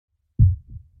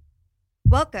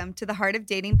Welcome to the Heart of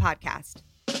Dating podcast.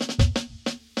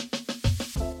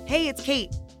 Hey, it's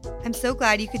Kate. I'm so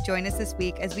glad you could join us this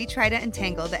week as we try to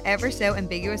untangle the ever so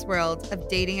ambiguous world of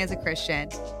dating as a Christian.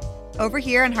 Over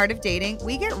here on Heart of Dating,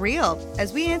 we get real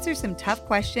as we answer some tough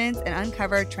questions and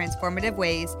uncover transformative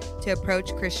ways to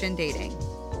approach Christian dating.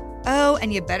 Oh,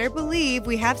 and you better believe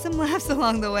we have some laughs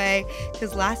along the way,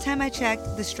 because last time I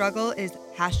checked, the struggle is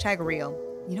 #real.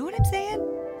 You know what I'm saying?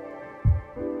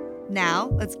 Now,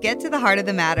 let's get to the heart of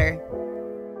the matter.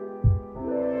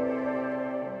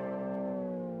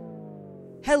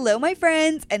 Hello, my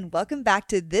friends, and welcome back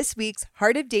to this week's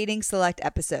Heart of Dating Select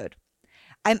episode.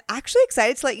 I'm actually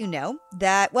excited to let you know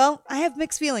that, well, I have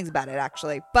mixed feelings about it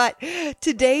actually, but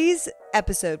today's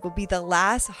episode will be the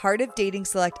last Heart of Dating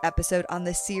Select episode on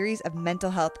the series of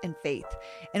mental health and faith.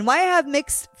 And why I have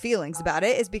mixed feelings about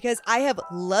it is because I have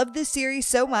loved this series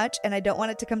so much and I don't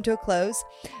want it to come to a close,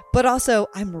 but also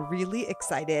I'm really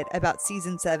excited about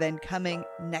season 7 coming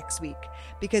next week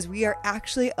because we are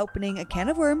actually opening a can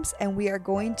of worms and we are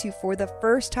going to, for the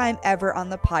first time ever on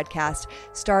the podcast,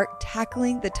 start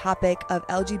tackling the topic of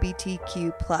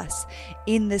LGBTQ+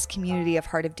 in this community of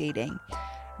Heart of Dating.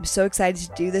 I'm so excited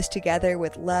to do this together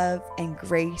with love and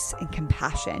grace and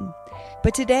compassion.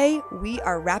 But today we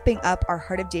are wrapping up our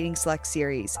Heart of Dating Select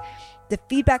series. The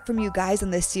feedback from you guys on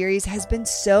this series has been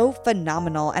so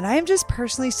phenomenal, and I am just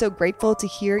personally so grateful to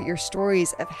hear your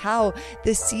stories of how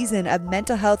this season of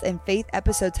mental health and faith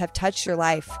episodes have touched your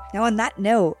life. Now, on that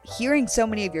note, hearing so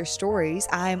many of your stories,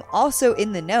 I'm also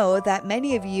in the know that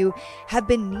many of you have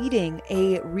been needing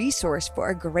a resource for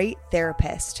a great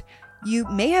therapist. You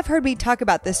may have heard me talk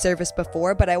about this service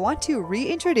before, but I want to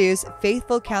reintroduce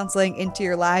faithful counseling into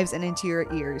your lives and into your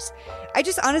ears. I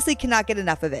just honestly cannot get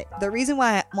enough of it. The reason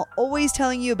why I'm always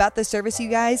telling you about this service, you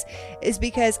guys, is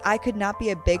because I could not be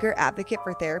a bigger advocate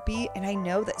for therapy, and I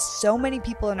know that so many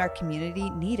people in our community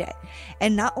need it.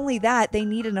 And not only that, they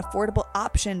need an affordable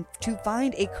option to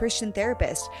find a Christian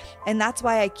therapist, and that's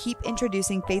why I keep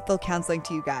introducing faithful counseling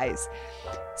to you guys.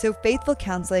 So Faithful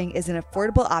Counseling is an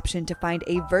affordable option to find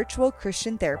a virtual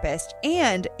Christian therapist.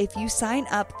 And if you sign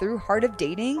up through Heart of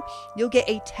Dating, you'll get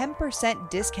a 10%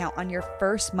 discount on your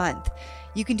first month.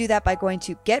 You can do that by going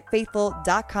to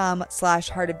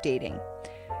getfaithful.com/heartofdating.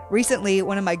 Recently,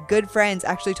 one of my good friends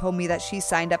actually told me that she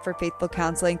signed up for Faithful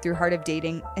Counseling through Heart of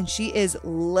Dating, and she is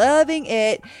loving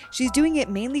it. She's doing it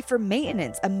mainly for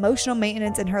maintenance, emotional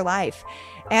maintenance in her life.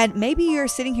 And maybe you're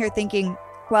sitting here thinking,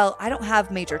 well, I don't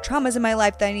have major traumas in my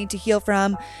life that I need to heal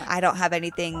from. I don't have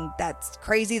anything that's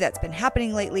crazy that's been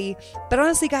happening lately. But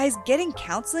honestly, guys, getting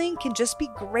counseling can just be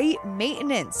great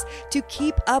maintenance to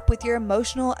keep up with your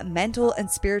emotional, mental,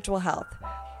 and spiritual health.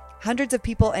 Hundreds of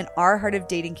people in our Heart of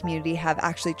Dating community have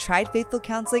actually tried Faithful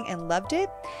Counseling and loved it.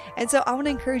 And so I want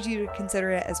to encourage you to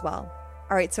consider it as well.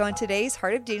 All right, so on today's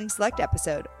Heart of Dating Select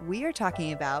episode, we are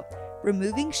talking about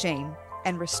removing shame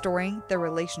and restoring the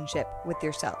relationship with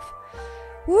yourself.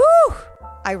 Woo!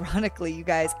 Ironically, you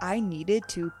guys, I needed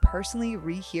to personally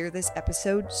rehear this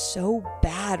episode so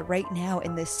bad right now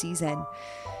in this season.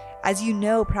 As you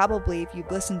know, probably if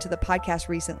you've listened to the podcast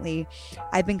recently,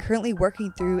 I've been currently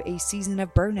working through a season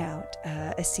of burnout,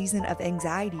 a season of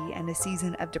anxiety, and a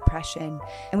season of depression.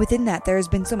 And within that, there has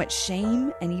been so much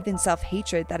shame and even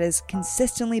self-hatred that has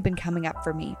consistently been coming up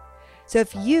for me. So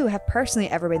if you have personally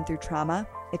ever been through trauma,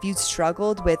 if you've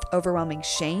struggled with overwhelming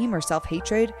shame or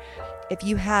self-hatred, if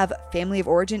you have family of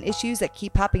origin issues that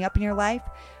keep popping up in your life,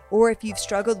 or if you've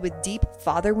struggled with deep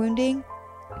father wounding,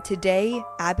 today,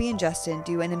 Abby and Justin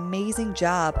do an amazing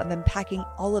job of unpacking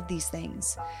all of these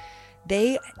things.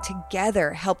 They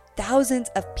together help thousands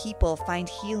of people find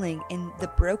healing in the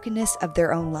brokenness of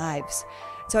their own lives.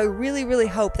 So I really, really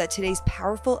hope that today's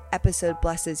powerful episode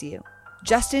blesses you.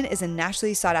 Justin is a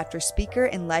nationally sought after speaker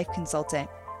and life consultant.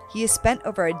 He has spent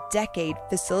over a decade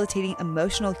facilitating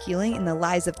emotional healing in the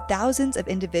lives of thousands of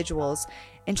individuals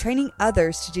and training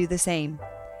others to do the same.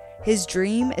 His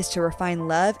dream is to refine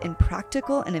love in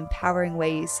practical and empowering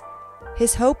ways.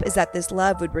 His hope is that this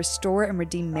love would restore and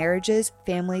redeem marriages,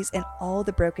 families, and all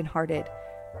the brokenhearted.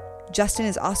 Justin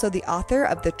is also the author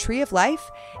of The Tree of Life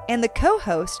and the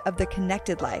co-host of The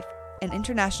Connected Life, an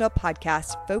international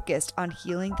podcast focused on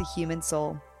healing the human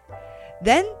soul.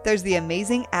 Then there's the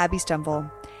amazing Abby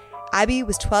Stumvoll. Abby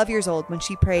was 12 years old when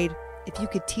she prayed, "If you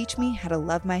could teach me how to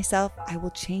love myself, I will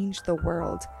change the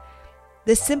world."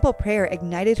 This simple prayer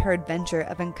ignited her adventure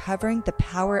of uncovering the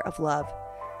power of love.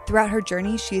 Throughout her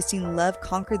journey, she has seen love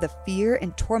conquer the fear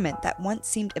and torment that once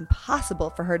seemed impossible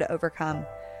for her to overcome.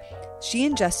 She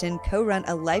and Justin co-run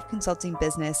a life consulting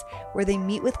business where they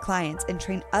meet with clients and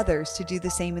train others to do the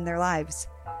same in their lives.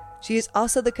 She is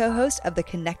also the co-host of The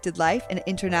Connected Life, an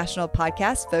international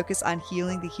podcast focused on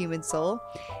healing the human soul.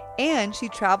 And she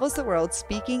travels the world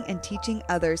speaking and teaching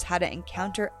others how to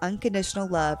encounter unconditional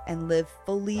love and live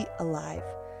fully alive.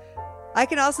 I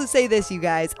can also say this, you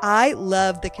guys. I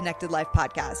love the Connected Life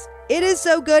podcast. It is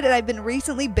so good, and I've been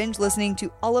recently binge listening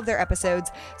to all of their episodes,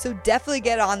 so definitely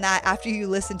get on that after you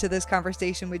listen to this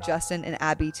conversation with Justin and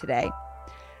Abby today.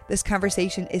 This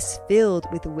conversation is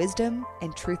filled with wisdom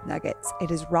and truth nuggets.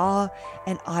 It is raw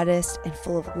and honest and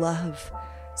full of love.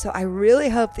 So I really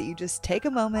hope that you just take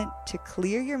a moment to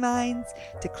clear your minds,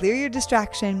 to clear your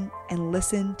distraction, and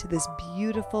listen to this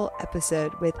beautiful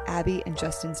episode with Abby and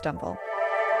Justin Stumvoll.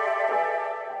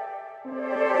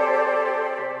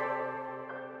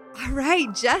 All right,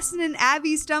 Justin and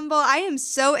Abby Stumvoll, I am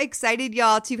so excited,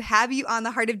 y'all, to have you on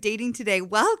the Heart of Dating today.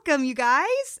 Welcome, you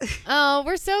guys. Oh,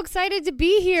 we're so excited to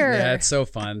be here. Yeah, it's so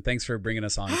fun. Thanks for bringing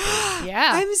us on.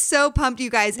 Yeah. I'm so pumped, you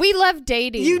guys. We love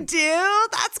dating. You do?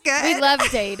 That's good. We love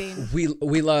dating.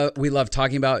 We love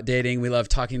talking about dating. We love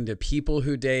talking to people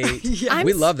who date. Yeah.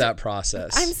 We love that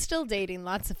process. I'm still dating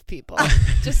lots of people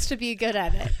just to be good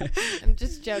at it. I'm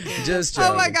just joking. Just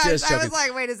joking. Oh my gosh, just I joking. was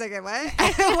like, wait a second, what?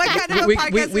 What kind of a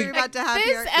podcast are we about to have This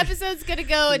here? episode's going to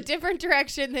go a different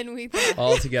direction than we thought.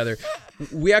 All together.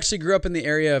 We actually grew up in the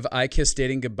area of I Kiss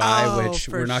Dating Goodbye, which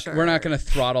for we're not sure. going to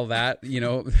throttle that,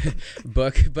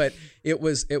 book, but it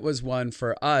was one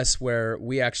for us where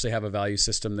we actually have a value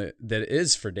system that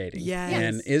is for dating. Yes.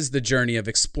 And is the journey of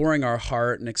exploring our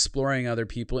heart and exploring other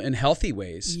people in healthy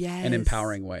ways and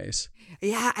empowering ways.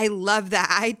 Yeah, I love that.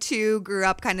 I too grew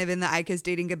up kind of in the I Kiss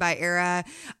Dating Goodbye era.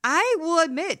 I will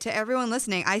admit to everyone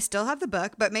listening, I still have the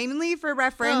book, but mainly for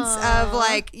reference of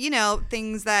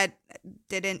things that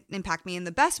didn't impact me in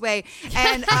the best way.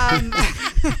 And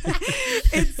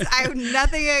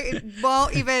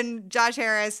won't even Josh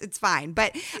Harris, it's fine.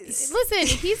 But listen,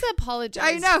 he's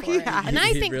apologized. I know for he it. has. And I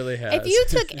He think really has. if you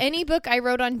took any book I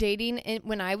wrote on dating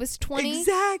when I was 20,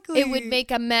 exactly, it would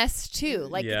make a mess too.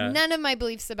 Like Yeah. none of my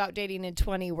beliefs about dating in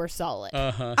 20 were solid.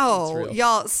 Oh,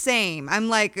 y'all, same. I'm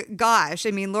like, gosh,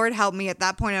 I mean, Lord help me at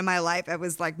that point in my life. I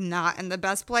was like not in the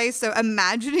best place. So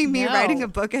imagining me writing a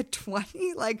book at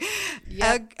 20, like,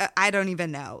 I don't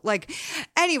even know. Like,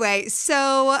 anyway,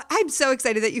 so I'm so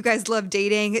excited that you guys love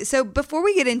dating. So before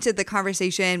we get into the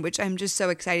conversation, which I'm just so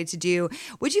excited to do,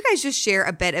 would you guys just share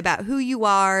a bit about who you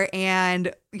are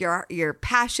and your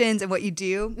passions and what you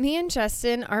do? Me and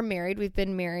Justin are married. We've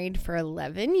been married for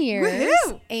 11 years.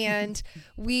 Woohoo! And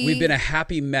we've been a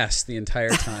happy mess the entire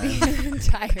time. the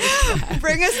entire time.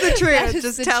 Bring us the That truth. is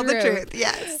Just the tell the truth. truth.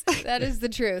 Yes. That is the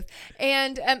truth.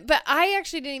 And but I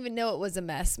actually didn't even know it was a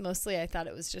mess. Mostly I thought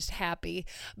it was just happy.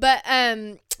 But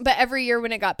every year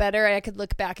when it got better, I could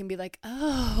look back and be like,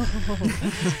 oh.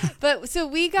 But so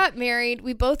we got married.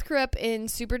 We both grew up in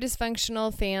super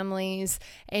dysfunctional families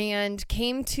and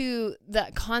came to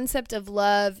the concept of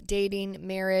love, dating,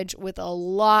 marriage with a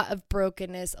lot of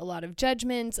brokenness, a lot of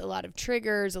judgments, a lot of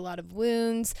triggers, a lot of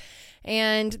wounds.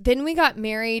 And then we got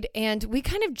married and we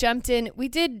kind of jumped in. We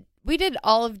did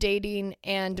all of dating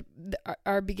and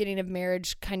our beginning of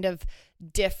marriage kind of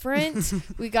different.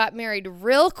 We got married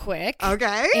real quick.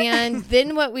 Okay. And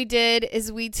then what we did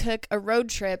is we took a road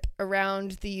trip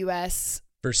around the U.S.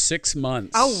 For 6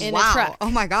 months. Oh, in a wow. truck.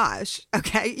 Oh, my gosh.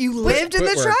 Okay. You lived in the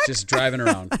Footwork, truck? just driving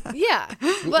around. Yeah.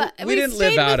 Well, we didn't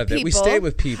live stayed out with of it. We people. stayed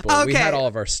with people. We Okay. had all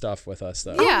of our stuff with us,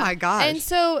 though. Yeah. Oh, my gosh. And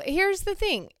so here's the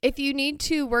thing. If you need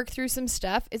to work through some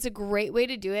stuff, it's a great way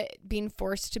to do it, being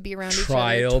forced to be around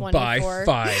Trial each other by 24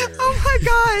 fire. Oh, my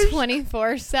gosh.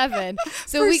 24/7.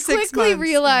 So For we 6 quickly months.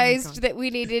 realized Oh my God. that we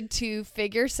needed to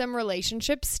figure some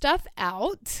relationship stuff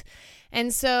out.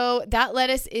 And so that led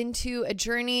us into a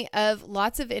journey of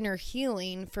lots of inner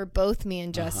healing for both me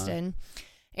and Justin.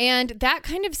 And that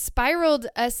kind of spiraled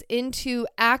us into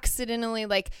accidentally,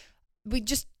 like, we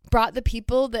just brought the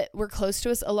people that were close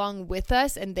to us along with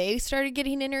us, and they started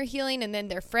getting inner healing. And then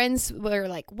their friends were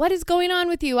like, what is going on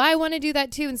with you? I want to do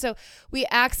that too. And so we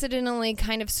accidentally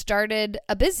kind of started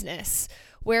a business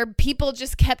where people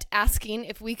just kept asking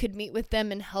if we could meet with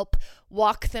them and help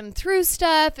walk them through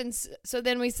stuff. And so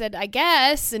then we said, I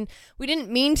guess, and we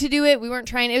didn't mean to do it. We weren't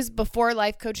trying. It was before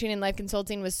life coaching and life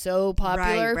consulting was so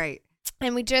popular. Right.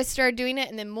 And we just started doing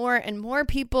it. And then more and more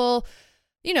people,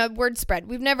 word spread.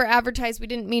 We've never advertised. We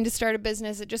didn't mean to start a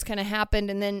business. It just kind of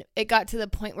happened. And then it got to the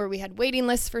point where we had waiting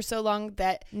lists for so long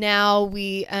that now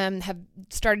we have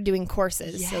started doing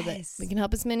courses so that we can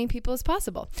help as many people as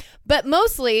possible. But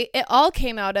mostly it all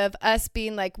came out of us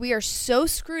being like, we are so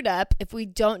screwed up. If we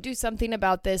don't do something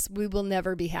about this, we will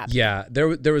never be happy. Yeah, there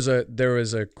was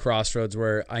a crossroads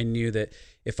where I knew that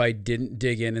if I didn't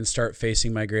dig in and start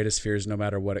facing my greatest fears, no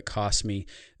matter what it cost me,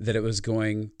 that it was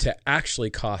going to actually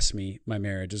cost me my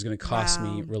marriage. It was going to cost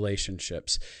me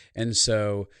relationships. And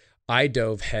so I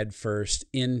dove headfirst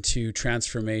into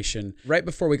transformation. Right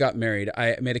before we got married,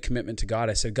 I made a commitment to God.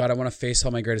 I said, God, I want to face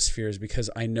all my greatest fears because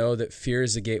I know that fear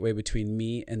is the gateway between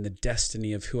me and the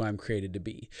destiny of who I'm created to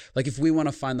be. Like if we want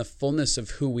to find the fullness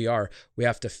of who we are, we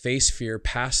have to face fear,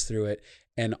 pass through it,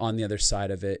 and on the other side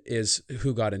of it is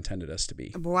who God intended us to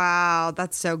be. Wow,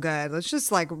 that's so good. Let's just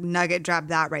like nugget drop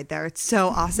that right there. It's so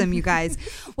awesome, you guys.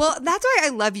 Well, that's why I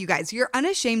love you guys. You're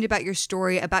unashamed about your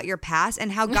story, about your past,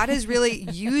 and how God has really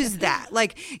used that.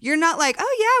 Like, you're not like,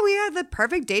 oh yeah, we had the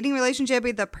perfect dating relationship, we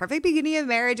had the perfect beginning of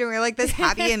marriage, and we're like this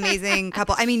happy, amazing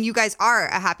couple. I mean, you guys are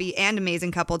a happy and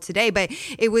amazing couple today, but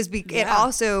it was, it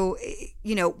also,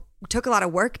 you know, took a lot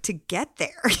of work to get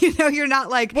there. You know, you're not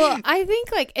like, well, I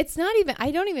think like it's not even, I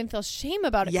don't even feel shame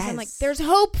about it because I'm like, there's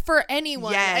hope for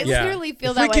anyone. I literally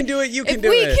feel that way. If we can do it, you can if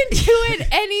do it. If we can do it,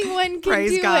 anyone can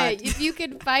Praise do God. it. If you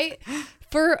can fight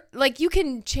for, like, you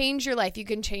can change your life. You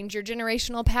can change your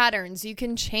generational patterns. You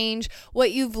can change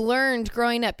what you've learned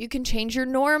growing up. You can change your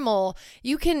normal.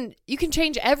 You can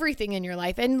change everything in your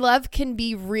life. And love can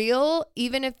be real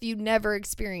even if you never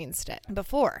experienced it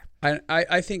before.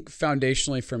 I think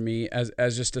foundationally for me, as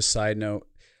just a side note,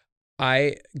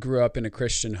 I grew up in a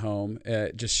Christian home.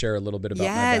 Just share a little bit about my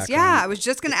background. Yeah. I was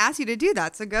just going to ask you to do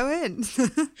that, so go ahead.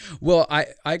 Well,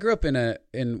 I grew up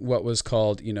in what was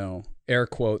called, you know, air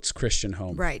quotes, Christian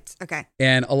home. Right. Okay.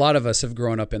 And a lot of us have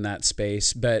grown up in that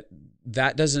space, but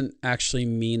that doesn't actually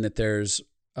mean that there's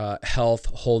health,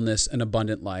 wholeness, and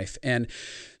abundant life. And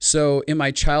so in my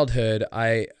childhood,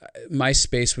 my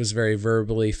space was very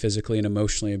verbally, physically, and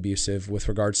emotionally abusive with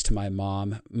regards to my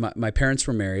mom. My parents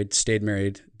were married, stayed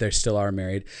married. They still are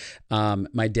married.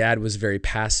 My dad was very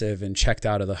passive and checked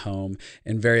out of the home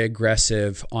and very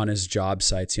aggressive on his job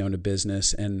sites. He owned a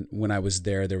business. And when I was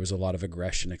there was a lot of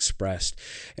aggression expressed.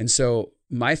 And so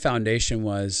my foundation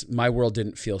was my world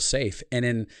didn't feel safe. And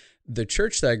in the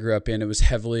church that I grew up in, it was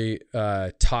heavily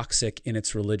toxic in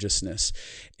its religiousness.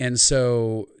 And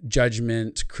so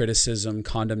judgment, criticism,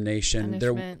 condemnation,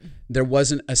 there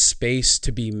wasn't a space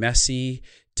to be messy,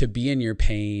 to be in your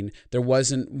pain. There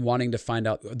wasn't wanting to find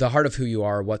out the heart of who you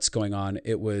are, what's going on.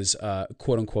 It was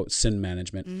quote unquote sin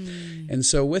management. And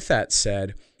so with that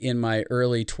said, in my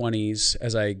early 20s,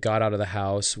 as I got out of the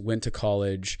house, went to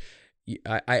college,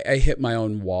 I hit my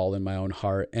own wall in my own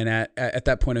heart. And at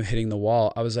that point of hitting the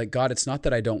wall, I was like, God, it's not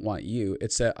that I don't want you.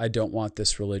 It's that I don't want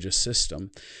this religious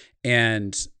system.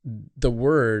 And the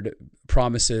word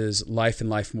promises life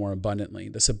and life more abundantly,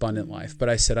 this abundant life. But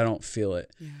I said, I don't feel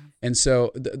it. Yeah. And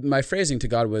so my phrasing to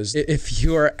God was, if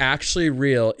you are actually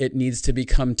real, it needs to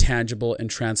become tangible and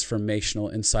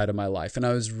transformational inside of my life. And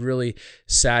I was really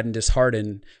sad and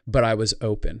disheartened, but I was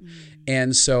open.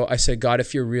 And so I said, God,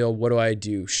 if you're real, what do I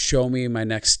do? Show me my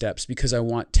next steps because I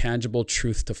want tangible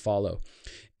truth to follow.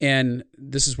 And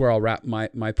this is where I'll wrap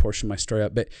my portion of my story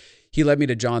up. But he led me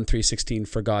to John 3:16,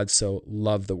 for God so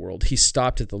loved the world. He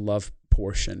stopped at the love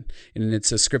portion. And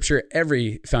it's a scripture,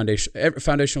 every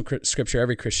foundational scripture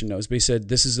every Christian knows. But he said,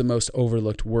 this is the most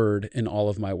overlooked word in all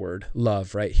of my word,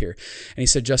 love, right here. And he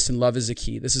said, Justin, love is the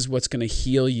key. This is what's going to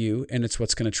heal you, and it's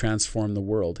what's going to transform the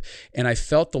world. And I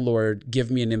felt the Lord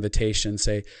give me an invitation,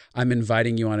 say, I'm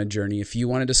inviting you on a journey. If you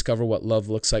want to discover what love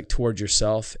looks like towards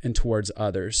yourself and towards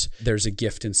others, there's a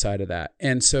gift inside of that.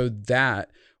 And so that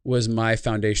was my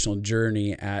foundational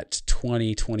journey at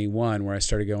 2021, where I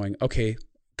started going, okay,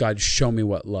 God, show me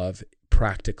what love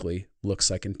practically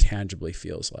looks like and tangibly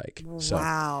feels like. So.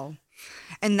 Wow.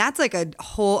 And that's like a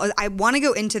whole, I want to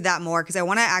go into that more because I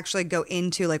want to actually go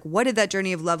into like, what did that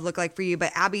journey of love look like for you?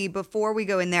 But Abby, before we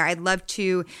go in there, I'd love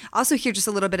to also hear just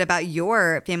a little bit about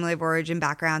your family of origin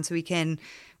background so we can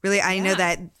really, I know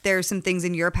that there's some things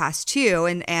in your past too.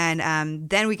 And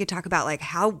then we could talk about like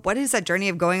what is that journey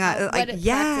of going on?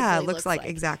 Looks like.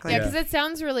 Exactly. Yeah, because it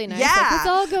sounds really nice. Yeah. Like, let's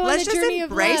all go on a journey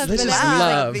of love. Let's just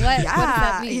love. What does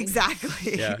that mean?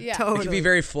 Exactly. Yeah. Totally. It can be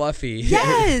very fluffy.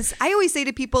 Yes. I always say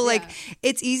to people, like,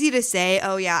 it's easy to say,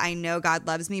 oh yeah, I know God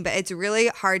loves me, but it's really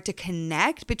hard to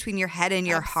connect between your head and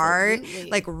your heart.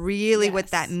 Like really what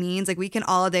that means. Like we can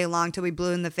all day long till we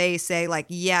blue in the face say like,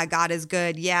 yeah, God is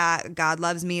good. Yeah, God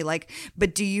loves me. Like,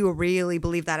 but do you really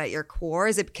believe that at your core?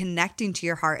 Is it connecting to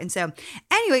your heart? And so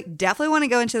anyway, definitely want to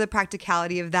go into the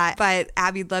practicality of that. But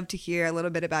Abby, I'd love to hear a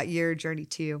little bit about your journey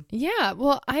too. Yeah.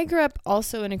 Well, I grew up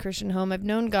also in a Christian home. I've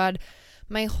known God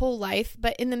my whole life,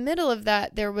 but in the middle of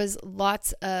that, there was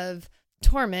lots of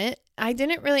torment. I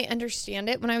didn't really understand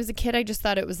it. When I was a kid, I just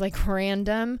thought it was like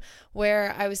random,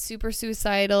 where I was super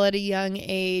suicidal at a young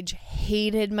age,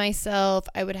 hated myself.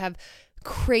 I would have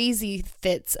crazy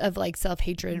fits of like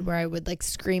self-hatred where I would like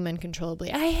scream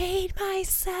uncontrollably, I hate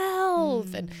myself.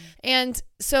 And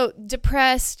so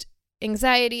depressed,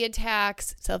 anxiety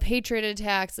attacks, self-hatred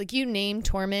attacks, like you name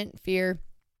torment, fear.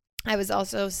 I was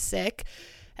also sick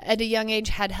at a young age,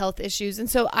 had health issues. And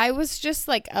so I was just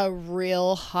like a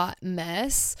real hot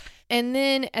mess. And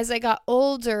then as I got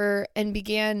older and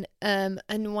began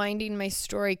unwinding my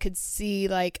story, could see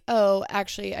like, oh,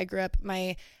 actually I grew up,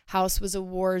 my house was a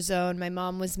war zone. My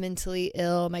mom was mentally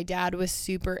ill. My dad was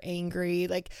super angry.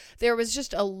 Like there was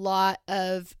just a lot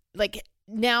of like,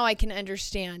 now I can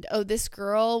understand, oh, this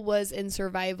girl was in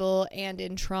survival and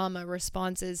in trauma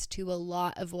responses to a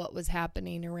lot of what was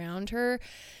happening around her.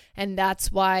 And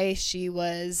that's why she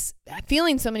was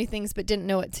feeling so many things, but didn't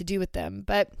know what to do with them.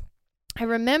 But I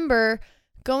remember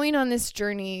going on this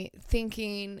journey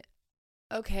thinking,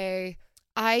 okay,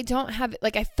 I don't have,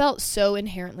 like, I felt so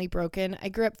inherently broken. I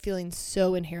grew up feeling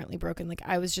so inherently broken. Like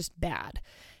I was just bad.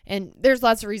 And there's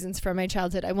lots of reasons from my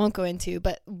childhood I won't go into,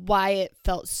 but why it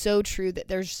felt so true that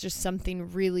there's just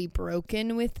something really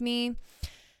broken with me.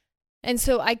 And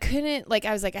so I couldn't, like,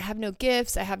 I was like, I have no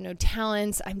gifts. I have no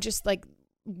talents. I'm just like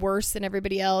worse than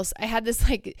everybody else. I had this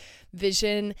like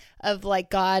vision of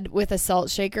like God with a salt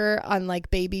shaker on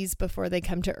like babies before they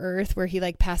come to earth, where he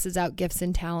like passes out gifts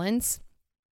and talents.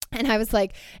 And I was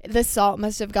like, the salt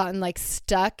must have gotten like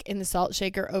stuck in the salt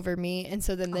shaker over me. And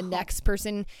so then the next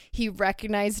person, he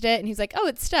recognized it and he's like, oh,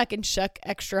 it's stuck, and shook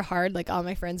extra hard. Like all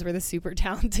my friends were the super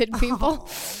talented people.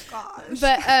 Oh, gosh.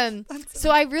 But so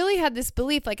I really had this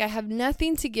belief, like I have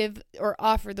nothing to give or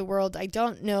offer the world. I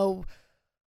don't know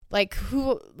like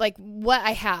who, like what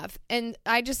I have. And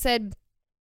I just said,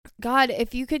 God,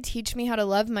 if you could teach me how to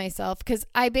love myself, because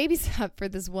I babysat for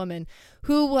this woman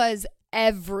who was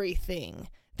everything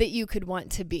that you could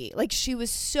want to be. Like she was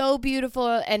so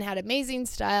beautiful and had amazing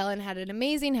style and had an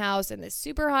amazing house and this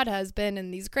super hot husband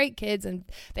and these great kids, and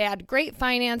they had great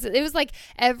finances. It was like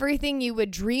everything you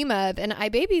would dream of. And I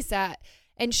babysat,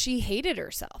 and she hated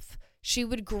herself. She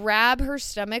would grab her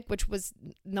stomach, which was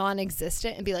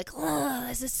non-existent, and be like, oh,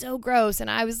 this is so gross. And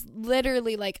I was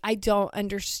literally like, I don't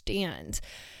understand.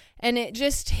 And it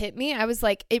just hit me. I was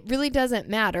like, it really doesn't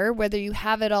matter whether you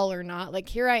have it all or not. Like,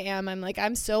 here I am. I'm like,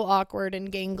 I'm so awkward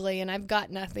and gangly and I've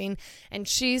got nothing. And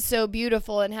she's so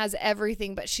beautiful and has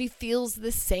everything, but she feels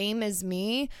the same as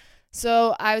me.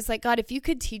 So I was like, God, if you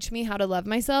could teach me how to love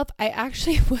myself, I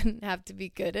actually wouldn't have to be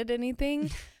good at anything.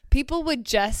 People would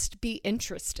just be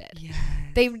interested. Yes.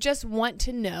 They just want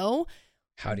to know,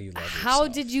 how do you love yourself? How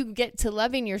did you get to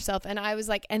loving yourself? And I was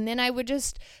like, and then I would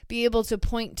just be able to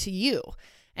point to you.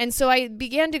 And so I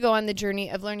began to go on the journey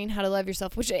of learning how to love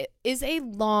yourself, which is a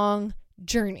long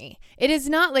journey. It is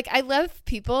not like, I love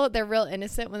people, they're real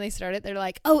innocent when they start it. They're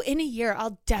like, oh, in a year,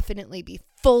 I'll definitely be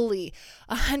fully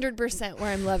 100%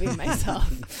 where I'm loving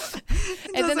myself.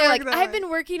 And then they're like, I've been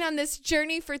working on this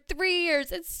journey for 3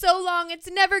 years. It's so long. It's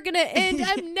never going to end.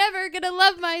 I'm never going to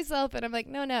love myself. And I'm like,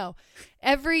 no.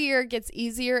 Every year gets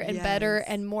easier and better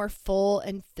and more full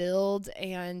and filled.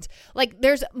 And like,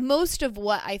 there's most of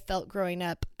what I felt growing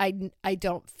up, I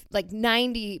don't, like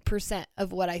 90%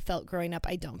 of what I felt growing up,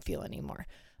 I don't feel anymore.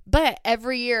 But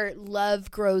every year,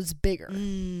 love grows bigger.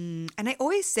 And I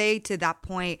always say to that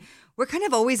point, we're kind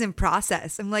of always in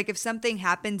process. I'm like, if something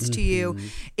happens to you,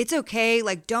 it's okay.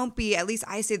 Like, don't be, at least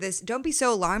I say this, don't be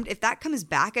so alarmed. If that comes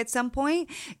back at some point,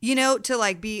 you know, to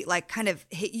like be like kind of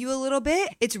hit you a little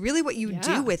bit, it's really what you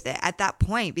do with it at that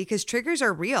point, because triggers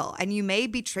are real and you may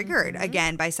be triggered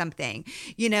again by something,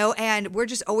 you know, and we're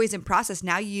just always in process.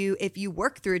 Now if you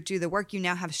work through it, do the work, you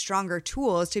now have stronger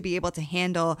tools to be able to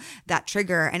handle that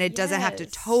trigger, and it doesn't have to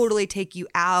totally take you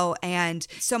out. And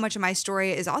so much of my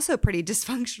story is also pretty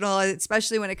dysfunctional,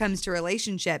 especially when it comes to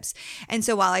relationships. And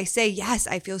so while I say, yes,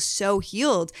 I feel so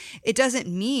healed, it doesn't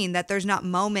mean that there's not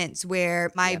moments where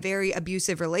my very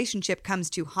abusive relationship comes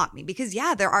to haunt me, because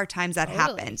there are times that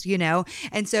happens, you know?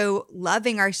 And so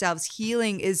loving ourselves,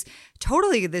 healing is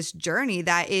totally this journey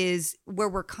that is where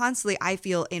we're constantly, I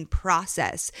feel, in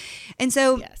process. And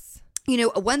so you know,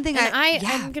 one thing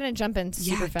I'm going to jump in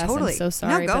super fast. Totally. I'm so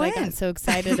sorry, but I got so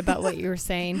excited about what you were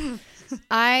saying.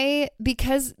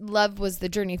 Because love was the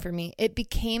journey for me, it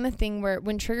became a thing where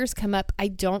when triggers come up, I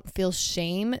don't feel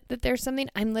shame that there's something.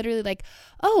 I'm literally like,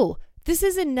 oh, this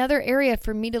is another area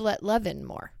for me to let love in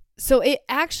more. So it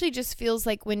actually just feels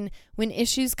like when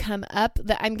issues come up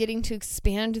that I'm getting to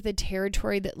expand the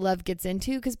territory that love gets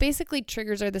into, because basically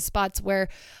triggers are the spots where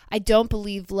I don't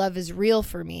believe love is real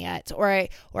for me yet, or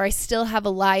I still have a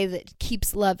lie that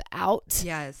keeps love out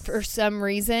for some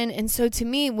reason. And so to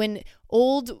me, when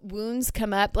old wounds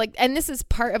come up, like, and this is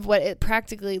part of what it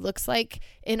practically looks like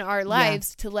in our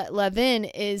lives to let love in,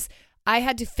 is I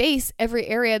had to face every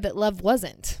area that love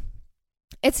wasn't.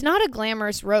 It's not a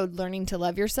glamorous road learning to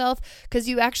love yourself, because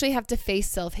you actually have to face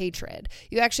self-hatred.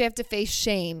 You actually have to face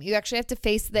shame. You actually have to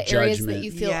face the areas that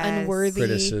you feel unworthy,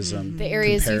 criticism, the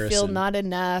areas comparison. You feel not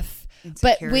enough.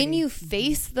 Insecurity. But when you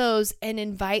face those and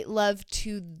invite love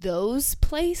to those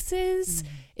places,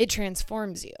 it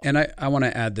transforms you. And I want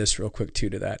to add this real quick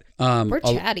too to that. We're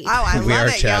chatty. Oh, I We love are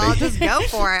it, chatty. y'all. Just go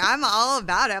for it. I'm all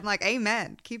about it. I'm like,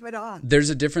 amen. Keep it on.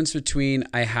 There's a difference between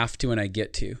I have to and I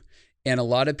get to. And a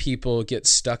lot of people get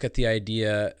stuck at the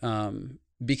idea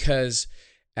because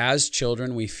as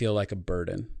children, we feel like a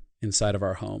burden inside of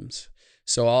our homes.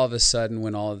 So all of a sudden,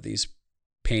 when all of these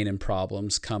pain and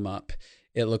problems come up,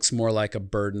 it looks more like a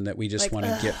burden that we just want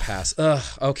to get past.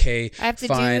 Okay, I have to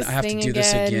fine. do this I have to thing do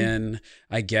this again. again.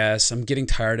 I guess I'm getting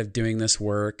tired of doing this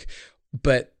work.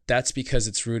 But that's because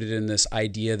it's rooted in this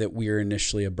idea that we are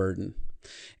initially a burden.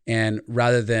 And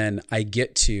rather than I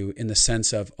get to, in the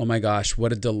sense of, oh my gosh,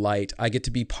 what a delight. I get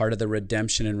to be part of the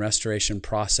redemption and restoration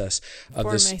process of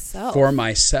for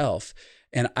myself.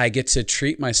 And I get to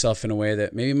treat myself in a way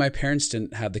that maybe my parents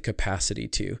didn't have the capacity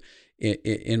to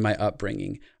in my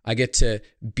upbringing. I get to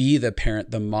be the parent,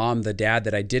 the mom, the dad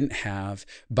that I didn't have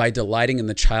by delighting in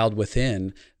the child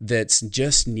within that's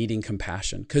just needing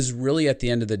compassion. Because really at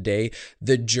the end of the day,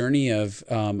 the journey of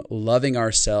loving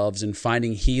ourselves and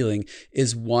finding healing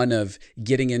is one of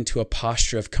getting into a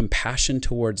posture of compassion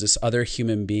towards this other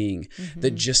human being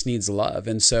that just needs love.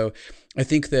 And so I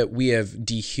think that we have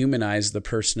dehumanized the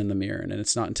person in the mirror, and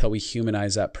it's not until we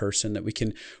humanize that person that we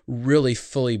can really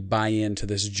fully buy into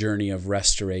this journey of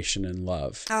restoration and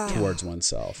love towards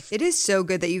oneself. It is so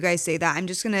good that you guys say that. I'm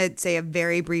just going to say a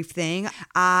very brief thing.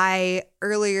 I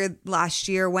earlier last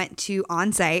year went to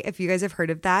Onsite, if you guys have heard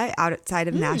of that, outside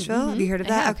of Nashville. Have you heard of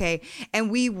that? Okay.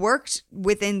 And we worked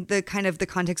within the kind of the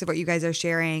context of what you guys are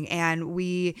sharing, and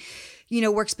we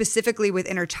work specifically with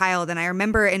inner child. And I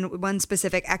remember in one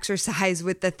specific exercise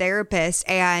with the therapist,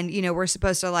 and, we're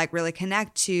supposed to like really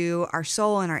connect to our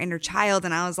soul and our inner child.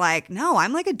 And I was like, no,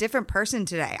 I'm like a different person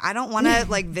today. I don't want to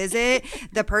like visit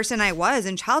the person I was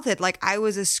in childhood. Like I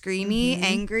was a screamy,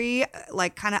 angry,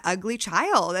 like kind of ugly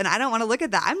child. And I don't want to look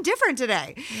at that. I'm different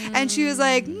today. And she was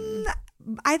like,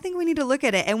 I think we need to look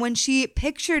at it. And when she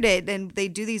pictured it, and they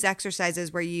do these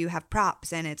exercises where you have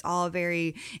props and it's all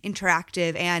very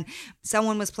interactive, and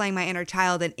someone was playing my inner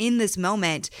child, and in this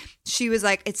moment she was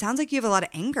like, it sounds like you have a lot of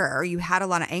anger, or you had a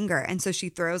lot of anger. And so she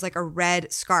throws like a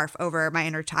red scarf over my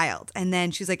inner child, and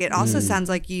then she's like, it also sounds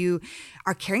like you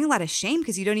are carrying a lot of shame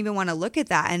because you don't even want to look at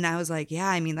that. And I was like, yeah,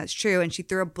 I mean, that's true. And she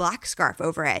threw a black scarf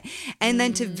over it. And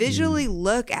then to visually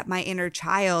look at my inner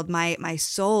child, my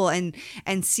soul, and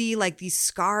see like these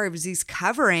scarves, these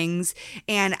coverings,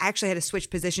 and I actually had to switch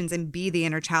positions and be the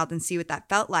inner child and see what that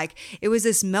felt like. It was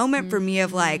this moment for me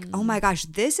of like, oh my gosh,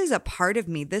 this is a part of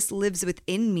me. This lives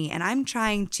within me, and I'm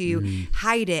trying to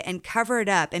hide it and cover it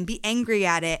up and be angry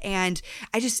at it. And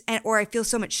or I feel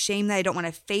so much shame that I don't want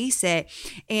to face it.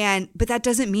 But that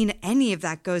doesn't mean any of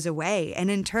that goes away.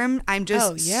 And in turn, I'm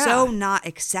just so not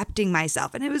accepting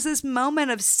myself. And it was this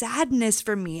moment of sadness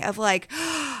for me of like,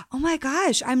 oh my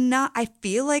gosh, I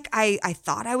feel like I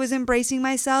thought I was embracing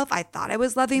myself. I thought I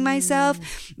was loving myself,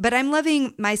 but I'm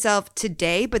loving myself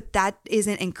today, but that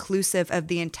isn't inclusive of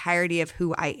the entirety of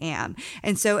who I am.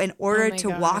 And so in order to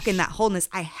walk in that wholeness,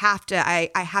 I have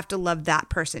to love that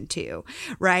person too.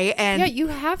 Right. And you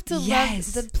have to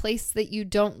love the place that you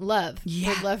don't love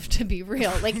for love to be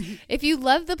real. Like if you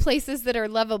love the places that are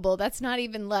lovable, that's not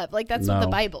even love. Like that's what the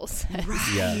Bible says.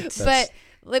 Right. Yeah, but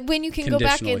like when you can go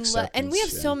back and we have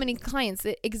acceptance, so many clients,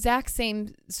 the exact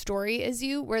same story as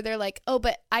you, where they're like, oh,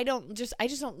 but I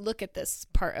just don't look at this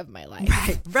part of my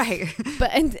life. Right.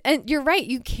 But and you're right.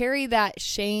 You carry that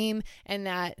shame and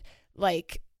that,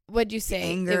 like, what'd you say?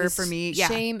 Anger for me. Yeah.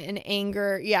 Shame and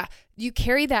anger. Yeah. You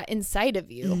carry that inside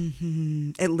of you.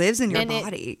 Mm-hmm. It lives in your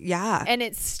body. And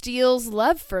it steals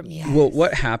love from you. Well,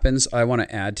 what happens, I want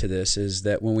to add to this, is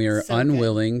that when we are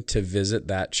unwilling to visit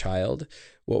that child,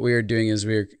 what we are doing is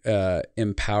we're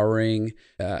empowering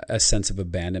a sense of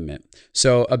abandonment.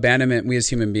 So abandonment, we as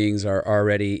human beings are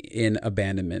already in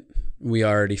abandonment. We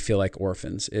already feel like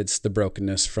orphans. It's the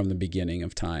brokenness from the beginning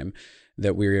of time.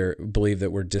 that we believe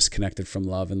that we're disconnected from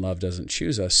love and love doesn't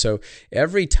choose us. So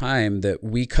every time that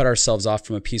we cut ourselves off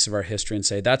from a piece of our history and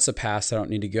say, that's the past, I don't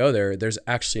need to go there, there's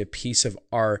actually a piece of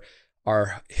our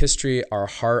history, our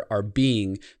heart, our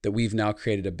being that we've now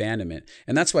created abandonment.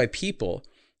 And that's why people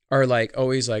are like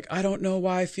always like, I don't know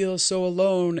why I feel so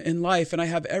alone in life and I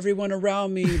have everyone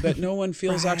around me, but no one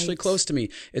feels actually close to me.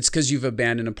 It's because you've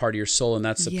abandoned a part of your soul, and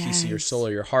that's the piece of your soul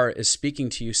or your heart is speaking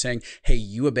to you saying, hey,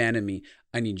 you abandoned me.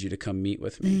 I need you to come meet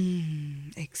with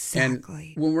me.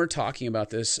 Exactly. And when we're talking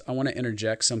about this, I want to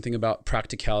interject something about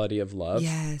practicality of love.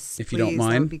 Yes, if you don't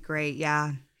mind. That would be great.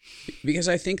 Yeah. Because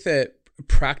I think that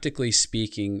practically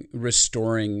speaking,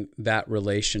 restoring that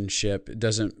relationship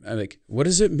doesn't, like, what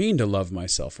does it mean to love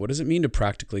myself? What does it mean to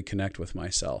practically connect with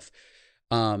myself?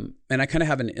 And I kind of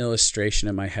have an illustration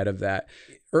in my head of that.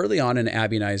 Early on in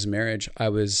Abby and I's marriage, I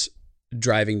was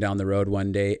driving down the road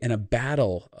one day, and a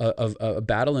battle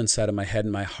inside of my head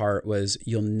and my heart was,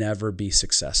 you'll never be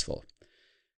successful.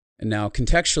 And now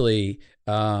contextually,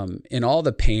 in all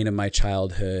the pain of my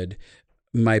childhood,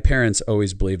 my parents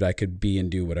always believed I could be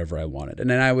and do whatever I wanted. And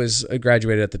then I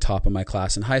graduated at the top of my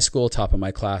class in high school, top of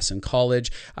my class in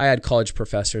college. I had college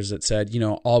professors that said,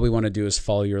 all we want to do is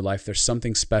follow your life. There's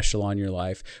something special on your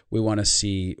life. We want to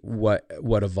see what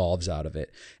evolves out of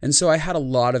it. And so I had a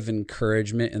lot of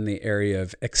encouragement in the area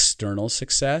of external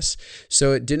success.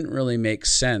 So it didn't really make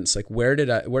sense. Like, where did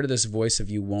this voice of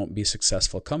you won't be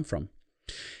successful come from?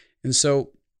 And so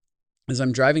as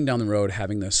I'm driving down the road,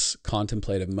 having this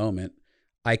contemplative moment,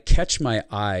 I catch my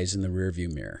eyes in the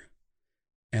rearview mirror.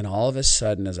 And all of a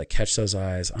sudden, as I catch those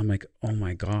eyes, I'm like, oh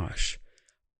my gosh,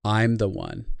 I'm the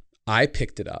one. I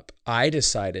picked it up. I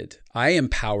decided. I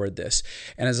empowered this.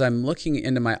 And as I'm looking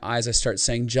into my eyes, I start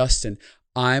saying, Justin,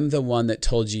 I'm the one that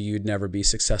told you you'd never be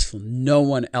successful. No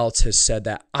one else has said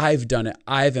that. I've done it.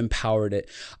 I've empowered it.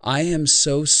 I am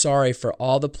so sorry for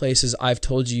all the places I've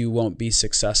told you won't be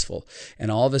successful.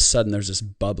 And all of a sudden, there's this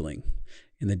bubbling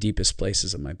in the deepest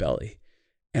places of my belly.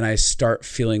 And I start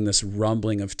feeling this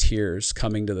rumbling of tears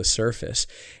coming to the surface.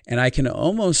 And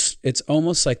it's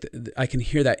almost like I can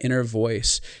hear that inner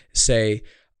voice say,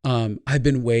 I've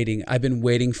been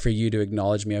waiting for you to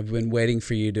acknowledge me. I've been waiting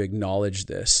for you to acknowledge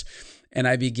this. And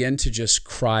I begin to just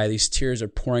cry. These tears are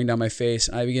pouring down my face.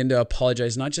 And I begin to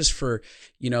apologize, not just for,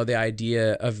 the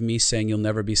idea of me saying you'll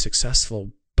never be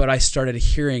successful, but I started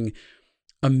hearing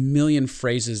a million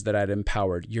phrases that I'd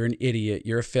empowered. You're an idiot.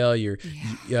 You're a failure.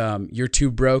 Yeah. You're too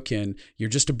broken. You're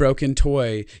just a broken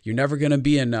toy. You're never going to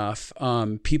be enough.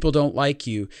 People don't like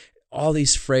you. All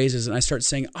these phrases. And I start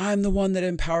saying, I'm the one that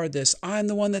empowered this. I'm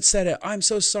the one that said it. I'm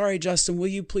so sorry, Justin. Will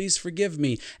you please forgive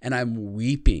me? And I'm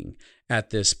weeping at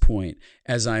this point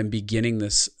as I'm beginning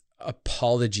this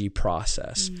apology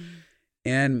process.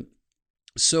 And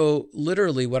so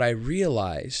literally what I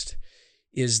realized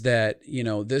is that,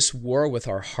 this war with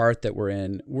our heart that we're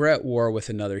in, we're at war with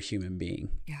another human being,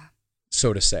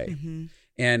 so to say. Mm-hmm.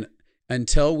 And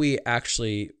until we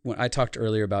actually, when I talked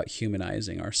earlier about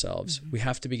humanizing ourselves, we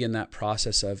have to begin that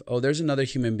process of, there's another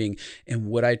human being, and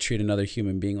would I treat another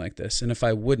human being like this? And if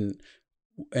I wouldn't,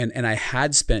 and I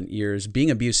had spent years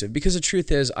being abusive, because the truth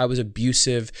is I was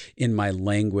abusive in my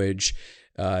language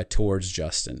towards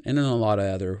Justin and in a lot of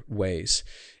other ways.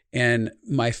 And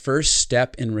my first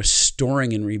step in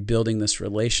restoring and rebuilding this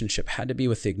relationship had to be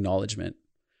with the acknowledgement.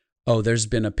 There's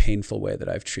been a painful way that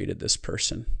I've treated this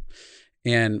person.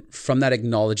 And from that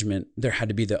acknowledgement, there had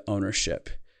to be the ownership,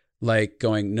 like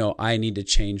going, no, I need to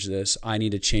change this. I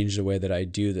need to change the way that I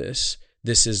do this.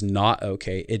 This is not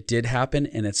okay. It did happen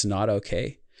and it's not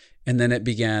okay. And then it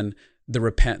began the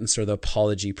repentance or the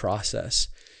apology process,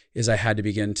 is I had to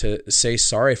begin to say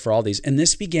sorry for all these. And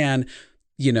this began,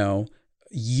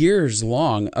 years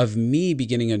long of me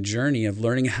beginning a journey of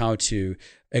learning how to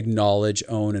acknowledge,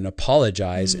 own, and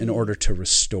apologize in order to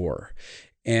restore.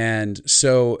 And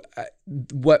so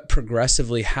what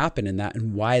progressively happened in that,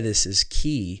 and why this is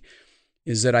key,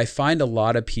 is that I find a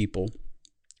lot of people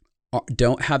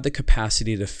don't have the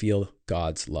capacity to feel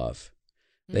God's love.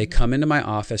 They come into my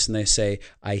office and they say,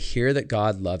 I hear that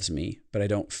God loves me, but I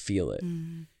don't feel it.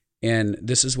 And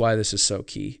this is why this is so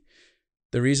key.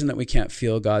 The reason that we can't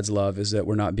feel God's love is that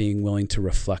we're not being willing to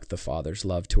reflect the Father's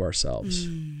love to ourselves.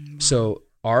 Wow. So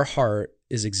our heart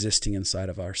is existing inside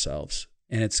of ourselves,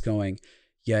 and it's going,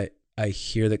 I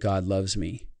hear that God loves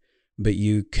me, but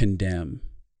you condemn,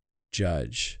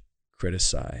 judge,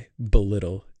 criticize,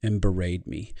 belittle, and berate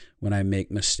me when I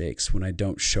make mistakes, when I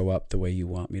don't show up the way you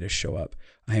want me to show up.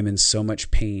 I am in so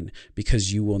much pain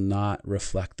because you will not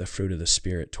reflect the fruit of the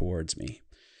Spirit towards me.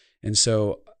 And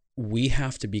so we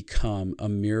have to become a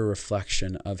mirror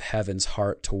reflection of heaven's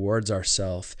heart towards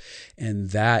ourselves.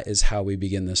 And that is how we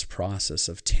begin this process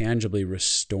of tangibly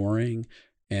restoring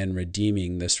and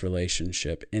redeeming this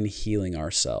relationship and healing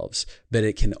ourselves. But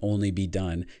it can only be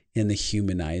done in the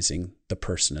humanizing the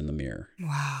person in the mirror.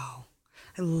 Wow.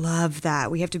 I love that.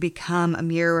 We have to become a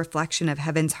mirror reflection of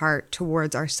heaven's heart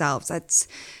towards ourselves. That's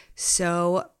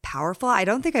so powerful. I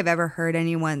don't think I've ever heard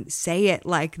anyone say it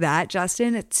like that,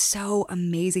 Justin. It's so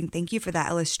amazing. Thank you for that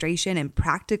illustration and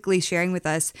practically sharing with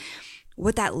us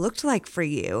what that looked like for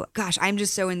you. Gosh, I'm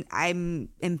just I'm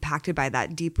impacted by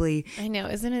that deeply. I know,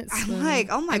 isn't it? I'm like,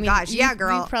 oh my gosh, yeah,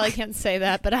 girl. You probably can't say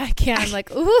that, but I can. I'm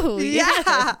like, ooh,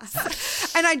 yeah.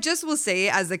 Yes. And I just will say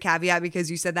as a caveat,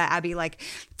 because you said that, Abby, like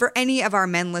for any of our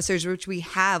men listeners, which we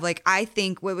have, like I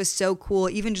think what was so cool,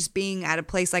 even just being at a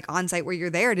place like On Site where you're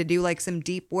there to do like some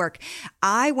deep work,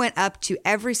 I went up to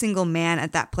every single man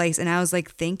at that place and I was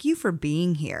like, thank you for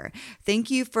being here.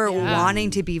 Thank you for wanting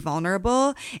to be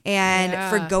vulnerable and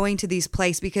for going to these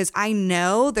places, because I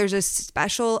know there's a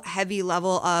special heavy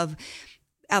level of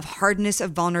hardness,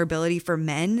 of vulnerability for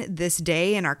men this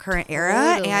day in our current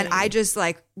era. And I just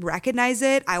like recognize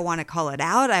it. I want to call it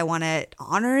out. I want to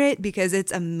honor it because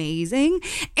it's amazing.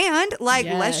 And like,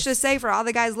 let's just say for all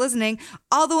the guys listening,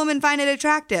 all the women find it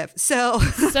attractive. So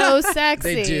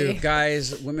sexy. They do.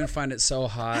 Guys, women find it so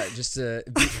hot. Just to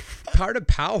be part of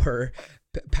power.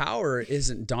 Power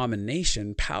isn't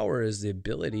domination. Power is the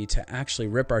ability to actually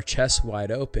rip our chests wide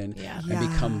open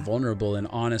and become vulnerable and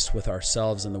honest with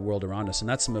ourselves and the world around us. And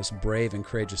that's the most brave and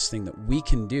courageous thing that we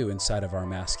can do inside of our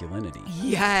masculinity.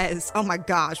 Yes. Oh my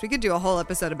gosh. We could do a whole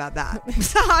episode about that.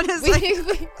 Honestly.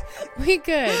 we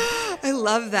could. I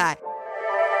love that.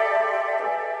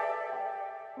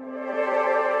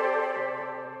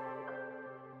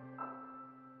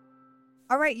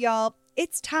 All right, y'all.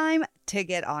 It's time to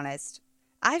get honest.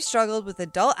 I've struggled with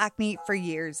adult acne for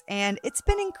years, and it's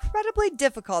been incredibly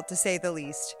difficult to say the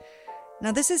least.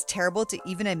 Now, this is terrible to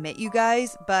even admit, you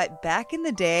guys, but back in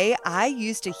the day, I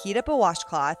used to heat up a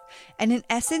washcloth and in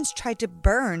essence tried to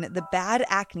burn the bad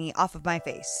acne off of my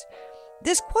face.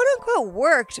 This quote-unquote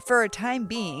worked for a time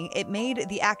being. It made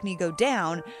the acne go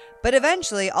down, but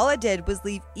eventually all it did was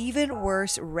leave even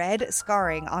worse red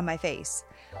scarring on my face.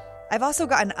 I've also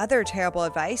gotten other terrible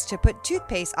advice to put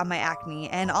toothpaste on my acne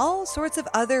and all sorts of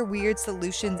other weird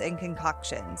solutions and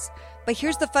concoctions. But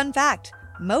here's the fun fact.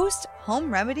 Most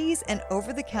home remedies and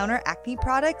over-the-counter acne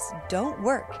products don't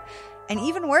work. And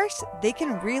even worse, they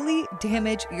can really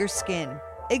damage your skin.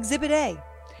 Exhibit A.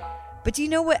 But do you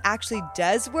know what actually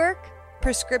does work?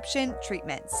 Prescription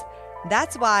treatments.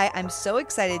 That's why I'm so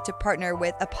excited to partner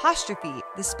with Apostrophe,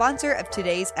 the sponsor of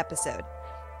today's episode.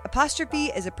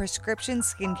 Apostrophe is a prescription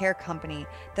skincare company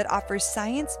that offers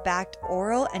science-backed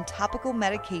oral and topical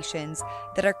medications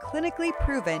that are clinically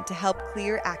proven to help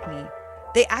clear acne.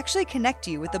 They actually connect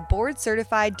you with a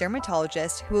board-certified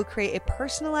dermatologist who will create a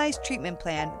personalized treatment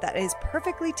plan that is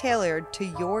perfectly tailored to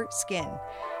your skin.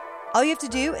 All you have to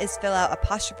do is fill out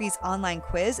Apostrophe's online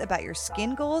quiz about your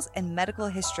skin goals and medical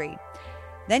history.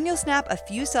 Then you'll snap a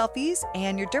few selfies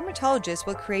and your dermatologist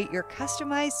will create your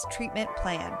customized treatment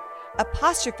plan.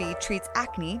 Apostrophe treats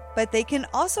acne, but they can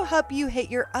also help you hit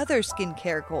your other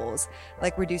skincare goals,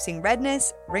 like reducing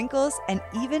redness, wrinkles, and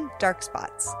even dark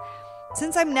spots.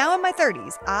 Since I'm now in my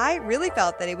 30s, I really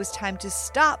felt that it was time to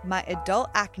stop my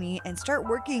adult acne and start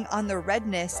working on the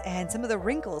redness and some of the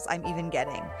wrinkles I'm even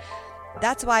getting.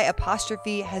 That's why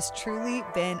Apostrophe has truly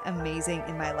been amazing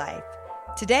in my life.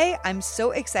 Today, I'm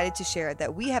so excited to share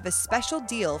that we have a special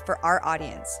deal for our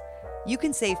audience. You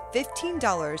can save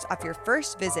 $15 off your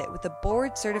first visit with a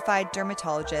board-certified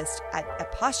dermatologist at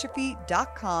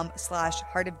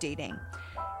apostrophe.com/heartofdating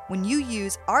when you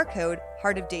use our code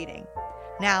heartofdating.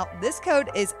 Now, this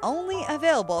code is only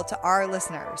available to our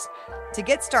listeners. To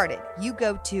get started, you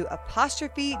go to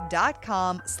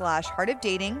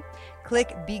apostrophe.com/heartofdating,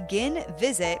 click begin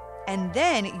visit, and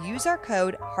then use our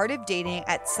code heartofdating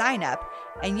at sign up,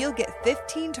 and you'll get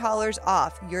 $15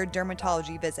 off your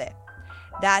dermatology visit.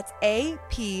 That's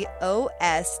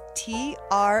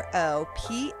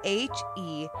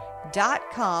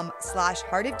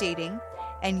apostrophe.com/heartofdating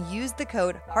and use the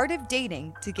code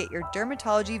heartofdating to get your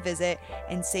dermatology visit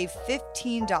and save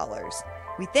 $15.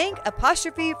 We thank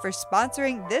Apostrophe for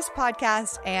sponsoring this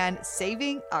podcast and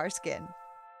saving our skin.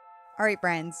 All right,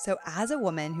 friends. So as a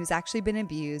woman who's actually been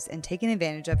abused and taken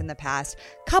advantage of in the past,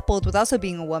 coupled with also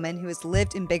being a woman who has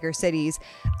lived in bigger cities,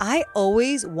 I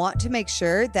always want to make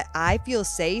sure that I feel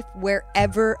safe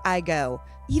wherever I go.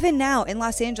 Even now in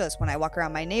Los Angeles, when I walk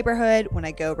around my neighborhood, when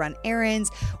I go run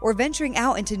errands, or venturing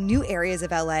out into new areas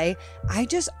of LA, I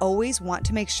just always want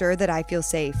to make sure that I feel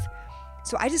safe.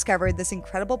 So I discovered this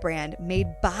incredible brand made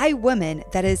by women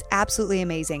that is absolutely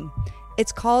amazing.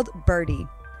 It's called Birdie.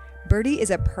 Birdie is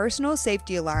a personal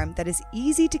safety alarm that is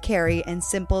easy to carry and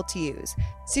simple to use.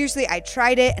 Seriously, I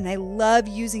tried it and I love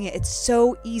using it. It's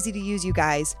so easy to use, you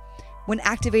guys. When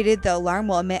activated, the alarm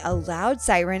will emit a loud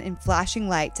siren and flashing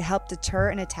light to help deter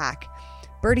an attack.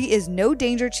 Birdie is no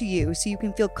danger to you, so you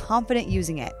can feel confident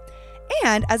using it.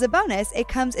 And as a bonus, it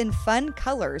comes in fun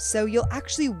colors, so you'll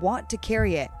actually want to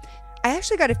carry it. I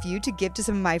actually got a few to give to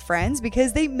some of my friends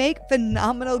because they make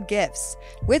phenomenal gifts.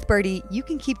 With Birdie, you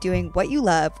can keep doing what you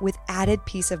love with added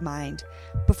peace of mind.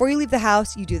 Before you leave the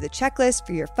house, you do the checklist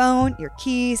for your phone, your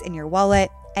keys, and your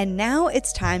wallet. And now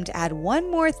it's time to add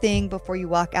one more thing before you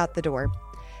walk out the door.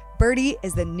 Birdie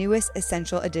is the newest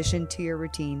essential addition to your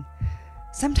routine.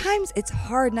 Sometimes it's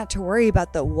hard not to worry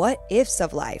about the what ifs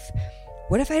of life.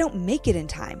 What if I don't make it in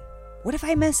time? What if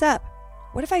I mess up?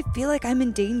 What if I feel like I'm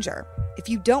in danger? If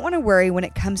you don't want to worry when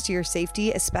it comes to your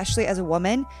safety, especially as a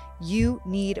woman, you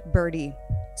need Birdie.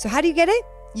 So how do you get it?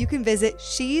 You can visit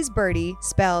She's Birdie,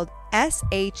 spelled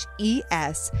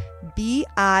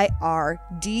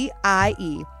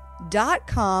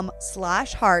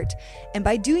SHESBIRDIE.com/heart. And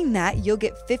by doing that, you'll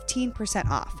get 15%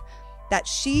 off. That's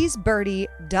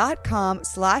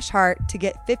shesbirdie.com/heart to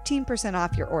get 15%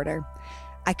 off your order.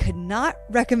 I could not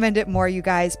recommend it more, you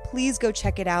guys. Please go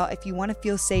check it out if you want to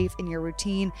feel safe in your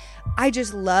routine. I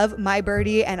just love my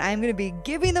Birdie, and I'm going to be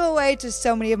giving them away to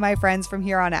so many of my friends from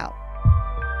here on out.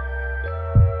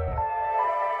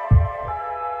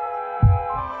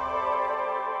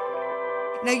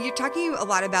 Now, you're talking a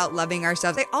lot about loving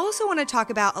ourselves. I also want to talk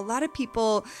about a lot of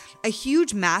people, a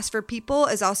huge mass for people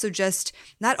is also just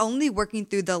not only working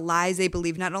through the lies they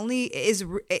believe, not only is,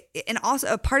 and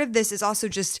also a part of this is also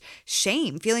just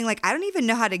shame, feeling like I don't even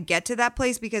know how to get to that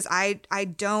place because I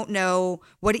don't know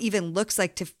what it even looks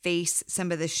like to face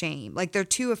some of the shame. Like they're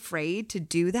too afraid to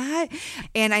do that.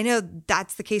 And I know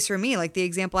that's the case for me. Like the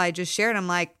example I just shared, I'm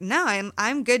like, no,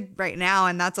 I'm good right now.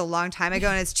 And that's a long time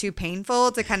ago and it's too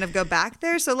painful to kind of go back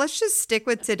there. So let's just stick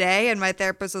with today. And my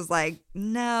therapist was like,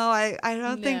 no, I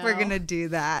don't think we're going to do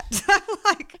that. I'm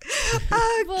like,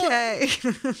 okay. Well,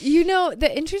 you know,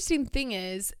 the interesting thing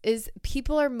is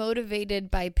people are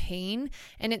motivated by pain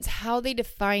and it's how they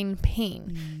define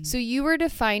pain. So you were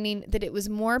defining that it was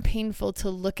more painful to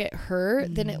look at her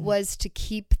than it was to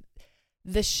keep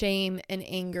the shame and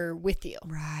anger with you.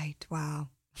 Right. Wow.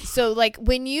 So like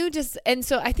when you just, and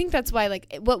so I think that's why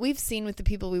like what we've seen with the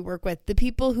people we work with, the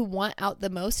people who want out the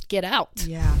most get out.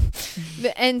 Yeah.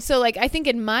 And so like, I think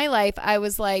in my life, I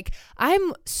was like,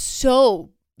 I'm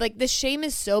so like the shame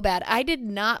is so bad. I did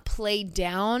not play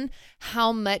down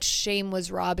how much shame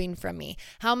was robbing from me,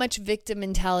 how much victim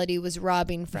mentality was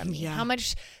robbing from me, how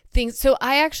much things. So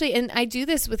I actually, and I do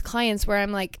this with clients where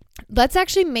I'm like, let's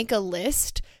actually make a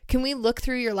list. Can we look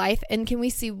through your life and can we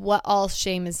see what all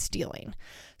shame is stealing?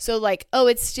 So like, oh,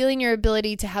 it's stealing your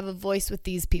ability to have a voice with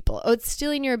these people. Oh, it's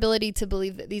stealing your ability to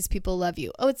believe that these people love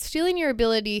you. Oh, it's stealing your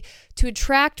ability to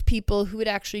attract people who would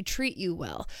actually treat you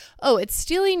well. Oh, it's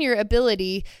stealing your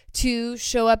ability to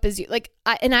show up as you. Like,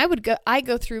 I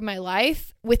go through my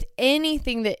life with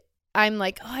anything that I'm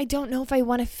like, oh, I don't know if I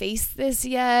want to face this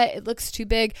yet. It looks too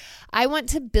big. I want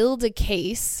to build a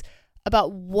case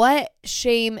about what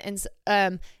shame and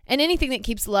anything that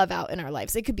keeps love out in our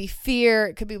lives. It could be fear,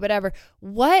 it could be whatever.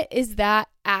 What is that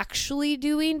actually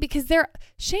doing? Because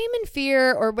shame and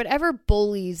fear or whatever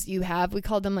bullies you have, we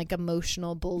call them like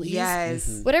emotional bullies. Yes.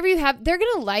 Mm-hmm. Whatever you have, they're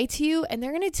going to lie to you and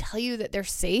they're going to tell you that they're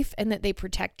safe and that they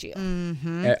protect you.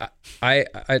 Mm-hmm.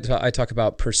 I talk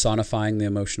about personifying the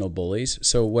emotional bullies.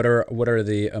 So what are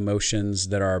the emotions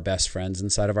that are our best friends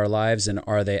inside of our lives, and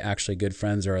are they actually good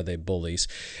friends or are they bullies?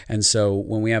 And so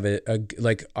when we have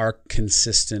like our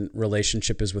consistent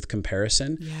relationship is with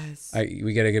comparison. Yes.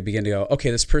 We got to begin to go, okay,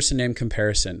 this person named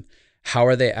comparison, how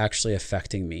are they actually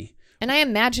affecting me? And I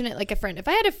imagine it like a friend. If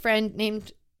I had a friend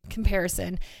named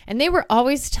comparison and they were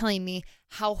always telling me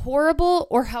how horrible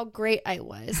or how great I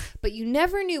was, but you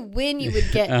never knew when you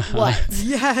would get what.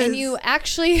 Yes. And you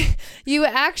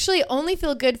actually only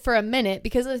feel good for a minute,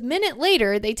 because a minute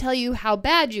later they tell you how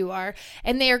bad you are,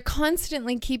 and they are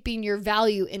constantly keeping your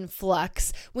value in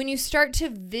flux. When you start to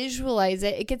visualize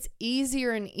it, it gets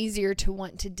easier and easier to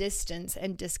want to distance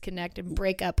and disconnect and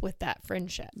break up with that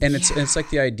friendship. And it's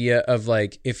like the idea of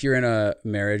like, if you're in a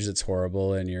marriage that's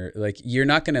horrible and you're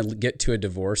not going to get to a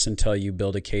divorce until you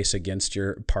build a case against your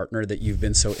partner that you've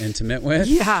been so intimate with.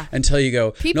 Yeah. Until you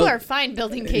go, people are fine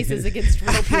building cases against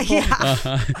real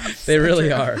people. They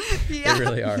really are. Yeah. They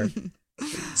really are.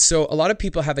 So a lot of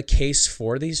people have a case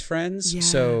for these friends. Yeah.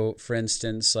 So for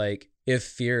instance, like if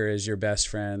fear is your best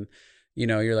friend,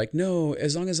 you're like, no,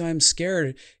 as long as I'm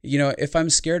scared, if I'm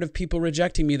scared of people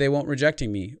rejecting me, they won't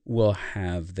rejecting me. Well,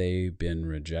 have they been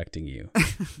rejecting you?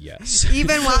 Yes.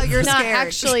 Even while you're not scared.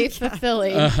 actually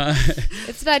fulfilling.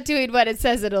 It's not doing what it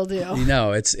says it'll do.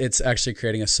 No, it's actually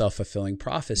creating a self-fulfilling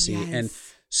prophecy. Yes. And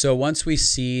so once we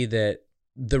see that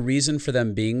the reason for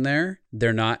them being there,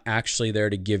 they're not actually there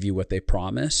to give you what they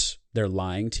promise, they're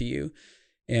lying to you,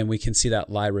 and we can see that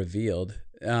lie revealed,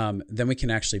 then we can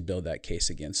actually build that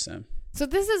case against them. So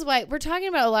this is why we're talking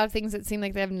about a lot of things that seem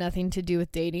like they have nothing to do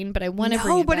with dating, but I want to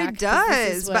bring it back. No, but it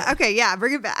does. But okay, yeah,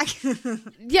 bring it back.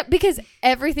 Yeah, because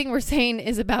everything we're saying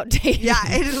is about dating. Yeah,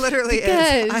 it literally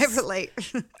is. I relate.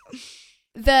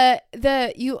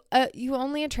 You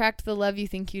only attract the love you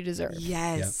think you deserve.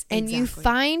 Yes. And exactly. you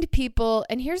find people,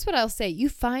 and here's what I'll say, you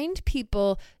find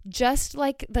people just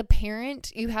like the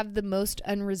parent you have the most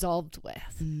unresolved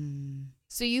with.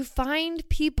 So you find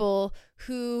people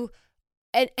who,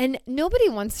 and nobody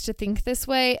wants to think this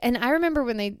way. And I remember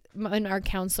when our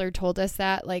counselor told us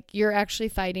that, like, you're actually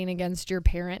fighting against your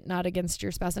parent, not against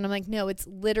your spouse. And I'm like, no, it's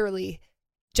literally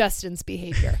Justin's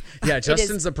behavior. Yeah,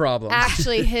 Justin's the problem.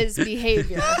 Actually his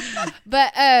behavior.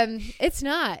 But it's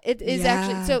not. It is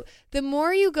actually. So the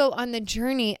more you go on the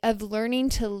journey of learning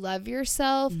to love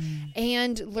yourself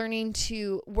and learning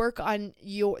to work on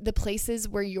the places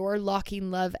where you're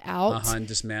locking love out, and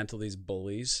dismantle these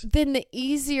bullies, then the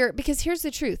easier, because here's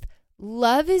the truth.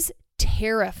 Love is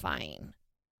terrifying.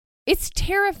 It's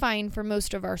terrifying for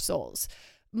most of our souls.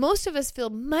 Most of us feel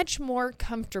much more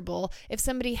comfortable if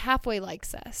somebody halfway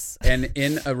likes us. And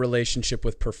in a relationship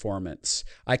with performance,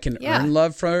 I can earn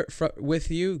love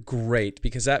with you. Great.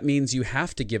 Because that means you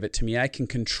have to give it to me. I can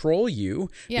control you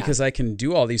because I can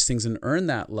do all these things and earn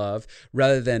that love,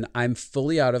 rather than I'm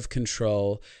fully out of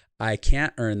control. I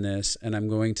can't earn this, and I'm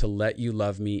going to let you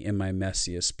love me in my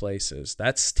messiest places.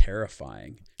 That's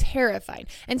terrifying. Terrifying.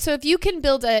 And so if you can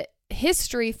build a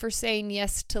history for saying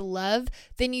yes to love,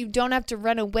 then you don't have to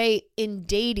run away in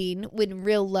dating when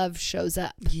real love shows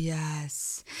up.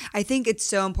 Yes. I think it's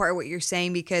so important what you're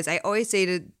saying, because I always say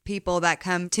to people that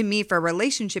come to me for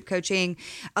relationship coaching,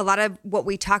 a lot of what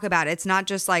we talk about, it's not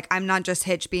just like, I'm not just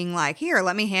Hitch being like, here,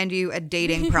 let me hand you a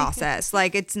dating process.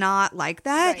 Like, it's not like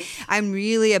that. Right. I'm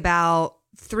really about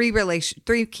three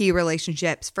key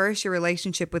relationships. First, your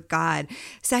relationship with God.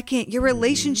 Second, your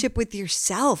relationship with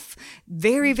yourself.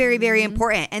 Very, very, very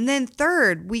important. And then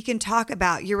third, we can talk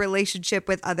about your relationship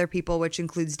with other people, which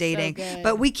includes dating.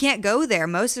 But we can't go there.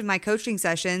 Most of my coaching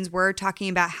sessions, we're talking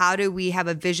about how do we have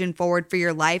a vision forward for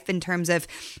your life in terms of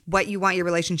what you want your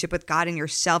relationship with God and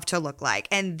yourself to look like.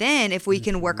 And then if we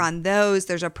can work on those,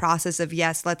 there's a process of,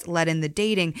 yes, let's let in the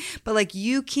dating. But like,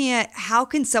 how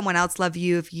can someone else love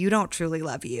you if you don't truly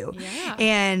love you? Yeah.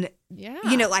 And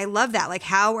I love that. Like,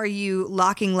 how are you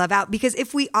locking love out? Because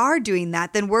if we are doing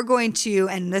that, then we're going to,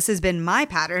 and this has been my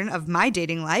pattern of my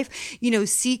dating life,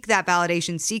 seek that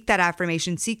validation, seek that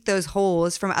affirmation, seek those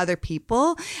holes from other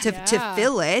people to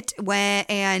fill it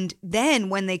and then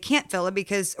when they can't fill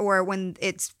it or when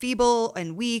it's feeble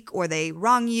and weak, or they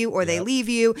wrong you, or they leave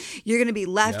you, you're going to be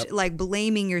left like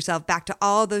blaming yourself back to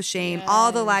all those shame,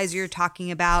 all the lies you're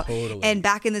talking about, and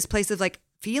back in this place of like,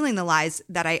 feeling the lies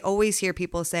that I always hear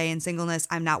people say in singleness: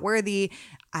 I'm not worthy,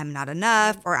 I'm not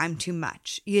enough, or I'm too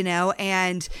much,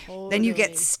 and then you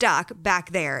get stuck back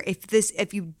there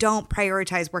if you don't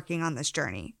prioritize working on this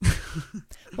journey.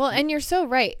 Well, and you're so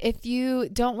right. If you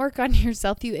don't work on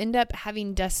yourself, you end up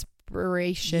having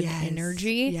desperation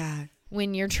energy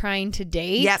when you're trying to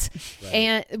date. Yep.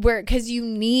 And because you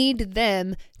need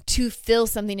them to fill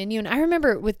something in you. And I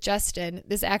remember with Justin,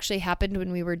 this actually happened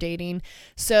when we were dating.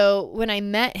 So when I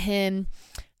met him,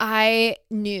 I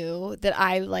knew that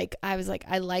I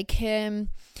like him.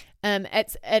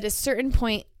 At a certain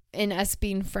point in us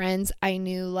being friends, I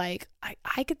knew like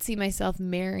I could see myself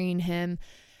marrying him.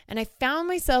 And I found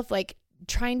myself like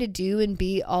trying to do and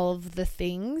be all of the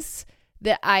things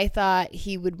that I thought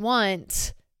he would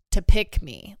want to pick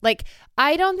me. Like,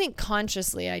 I don't think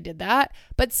consciously I did that,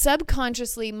 but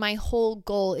subconsciously my whole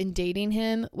goal in dating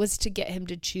him was to get him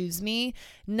to choose me.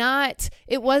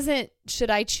 It wasn't, should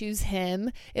I choose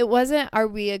him? It wasn't, are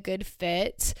we a good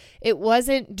fit? It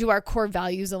wasn't, do our core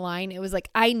values align? It was like,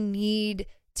 I need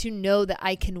to know that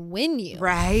I can win you.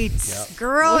 Right. Yep.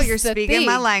 Girl, What's you're the speaking thing?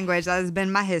 my language. That has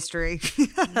been my history.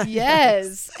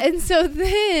 Yes. And so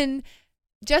then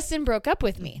Justin broke up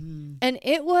with me. And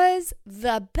it was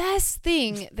the best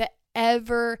thing that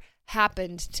ever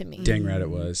happened to me. Dang right it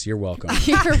was. You're welcome.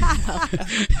 You're welcome.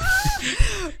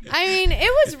 I mean,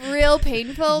 it was real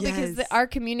painful because Yes. our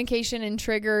communication and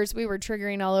triggers, we were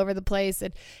triggering all over the place.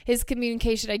 And his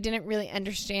communication, I didn't really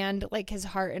understand like his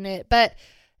heart in it. But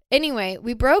anyway,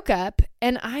 we broke up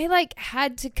and I like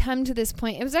had to come to this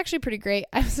point. It was actually pretty great.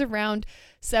 I was around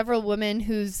several women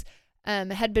whose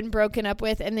had been broken up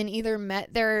with and then either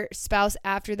met their spouse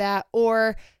after that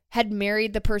or had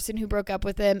married the person who broke up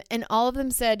with them. And all of them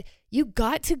said, you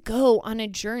got to go on a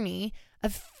journey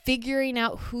of figuring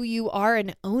out who you are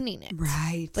and owning it.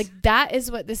 Right. Like that is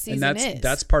what this season is.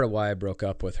 That's part of why I broke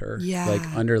up with her. Yeah. Like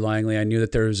underlyingly, I knew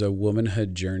that there was a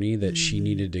womanhood journey that she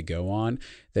needed to go on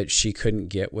that she couldn't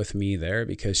get with me there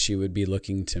because she would be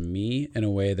looking to me in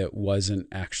a way that wasn't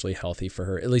actually healthy for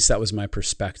her. At least that was my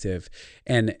perspective.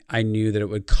 And I knew that it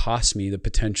would cost me the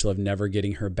potential of never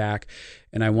getting her back.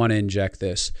 And I want to inject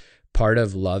this. Part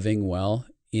of loving well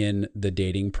in the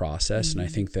dating process, and I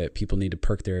think that people need to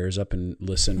perk their ears up and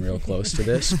listen real close to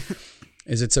this,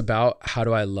 is it's about how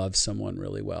do I love someone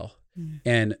really well?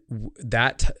 And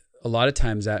that a lot of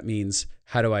times that means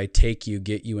how do I take you,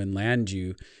 get you, and land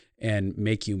you and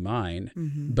make you mine?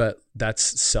 But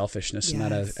that's selfishness, and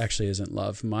that actually isn't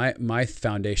love. My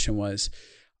foundation was,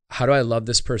 how do I love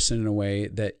this person in a way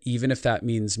that even if that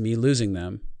means me losing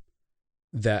them,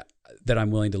 that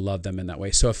I'm willing to love them in that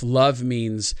way. So if love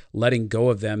means letting go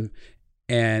of them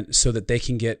and so that they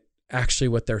can get actually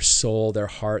what their soul, their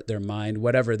heart, their mind,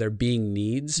 whatever their being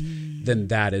needs, then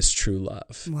that is true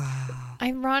love. Wow.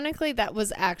 Ironically, that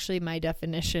was actually my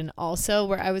definition also,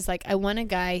 where I was like, I want a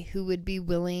guy who would be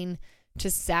willing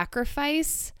to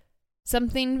sacrifice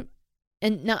something,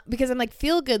 and not because I'm like,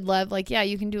 feel good love. Like, yeah,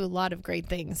 you can do a lot of great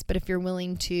things, but if you're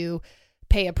willing to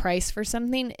pay a price for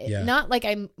something, not like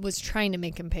I was trying to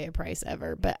make him pay a price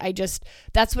ever, but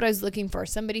that's what I was looking for.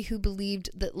 Somebody who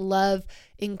believed that love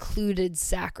included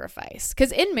sacrifice.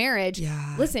 Because in marriage,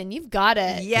 listen, you've got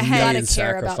to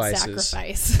care about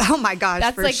sacrifice. Oh my gosh,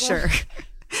 that's for like sure.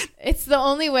 It's the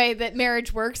only way that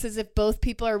marriage works is if both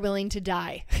people are willing to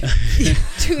die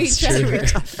to each other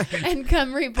and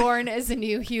come reborn as a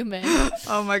new human.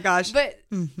 Oh my gosh. But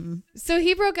so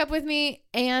he broke up with me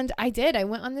and I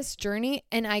went on this journey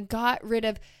and I got rid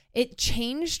of, it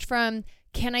changed from,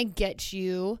 can I get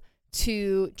you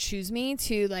to choose me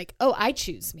to like, oh, I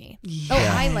choose me. Yes.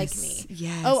 Oh, I like me.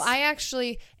 Yes. Oh, I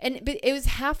actually, but it was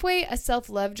halfway a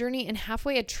self-love journey and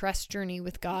halfway a trust journey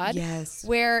with God. Yes.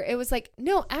 Where it was like,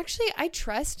 no, actually I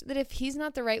trust that if he's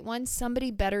not the right one,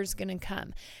 somebody better is going to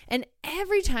come. And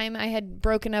every time I had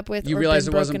broken up with, You realized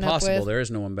it wasn't possible. There is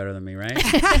no one better than me, right?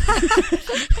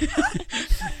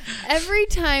 Every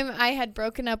time I had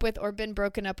broken up with or been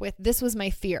broken up with, this was my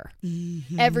fear.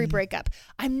 Every breakup.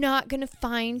 I'm not going to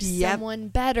find someone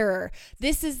better.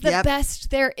 This is the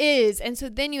best there is. And so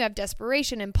then you have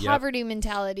desperation and poverty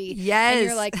mentality. Yes. And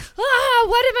you're like,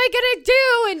 what am I going to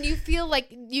do? And you feel like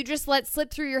you just let slip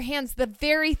through your hands the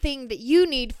very thing that you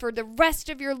need for the rest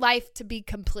of your life to be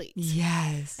complete.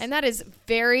 Yes. And that is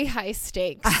very high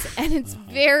stakes. And it's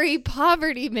very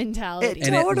poverty mentality.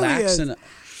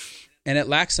 It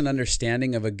lacks an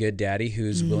understanding of a good daddy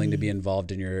who's willing to be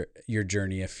involved in your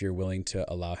journey if you're willing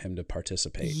to allow him to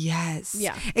participate. Yes.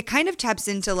 Yeah. It kind of taps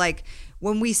into like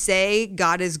when we say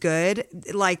God is good,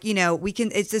 like, you know,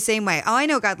 it's the same way. Oh, I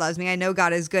know God loves me. I know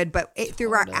God is good. But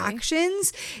through our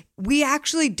actions, we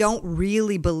actually don't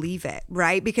really believe it,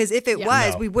 right? Because if it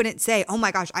was, we wouldn't say, oh my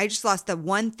gosh, I just lost the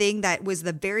one thing that was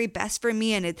the very best for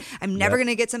me and I'm never going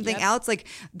to get something else. Like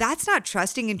that's not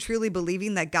trusting and truly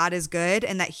believing that God is good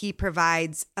and that he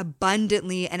provides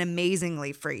abundantly and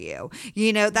amazingly for you.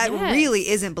 You know, that really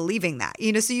isn't believing that,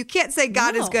 you know, so you can't say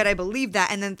God is good. I believe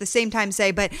that. And then at the same time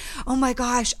say, but oh my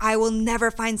gosh, I will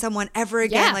never find someone ever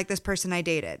again like this person I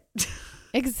dated.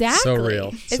 Exactly. So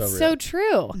real. It's so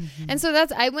true. And so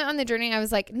I went on the journey. I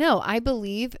was like, no, I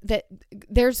believe that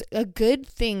there's a good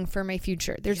thing for my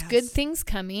future. There's good things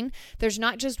coming. There's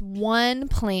not just one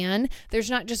plan. There's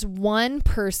not just one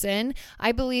person.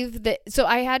 I believe that. So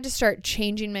I had to start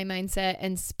changing my mindset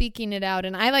and speaking it out.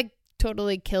 And I like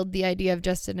totally killed the idea of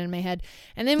Justin in my head.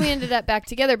 And then we ended up back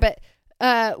together. But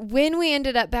when we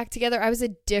ended up back together, I was a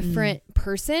different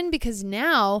person, because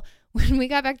now when we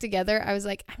got back together, I was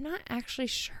like, I'm not actually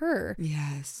sure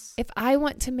if I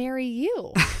want to marry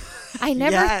you. I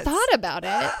never thought about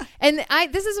it. And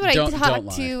this is what Don't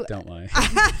lie. Don't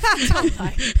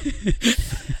lie.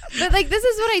 But like, this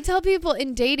is what I tell people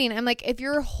in dating. I'm like, if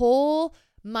your whole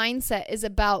mindset is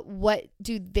about what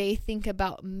do they think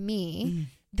about me,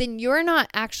 then you're not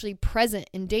actually present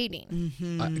in dating.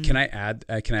 Can I add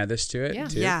this to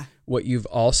it? Too? Yeah. What you've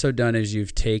also done is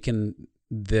you've taken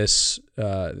this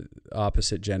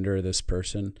opposite gender, this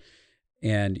person,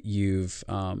 and you've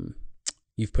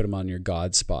put them on your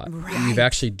God spot. Right. You've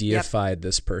actually deified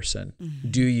this person.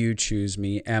 Do you choose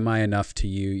me? Am I enough to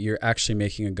you? You're actually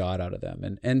making a God out of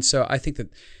them. And so I think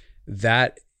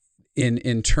that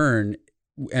in turn,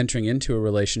 entering into a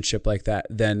relationship like that,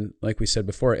 then like we said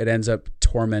before, it ends up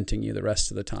tormenting you the rest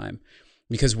of the time.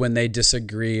 Because when they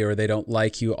disagree or they don't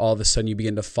like you, all of a sudden you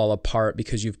begin to fall apart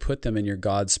because you've put them in your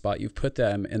God spot. You've put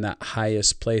them in that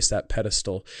highest place, that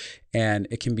pedestal, and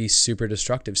it can be super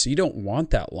destructive. So you don't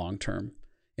want that long term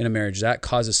in a marriage. That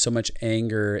causes so much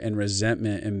anger and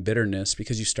resentment and bitterness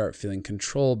because you start feeling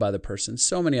controlled by the person.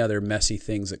 So many other messy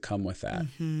things that come with that.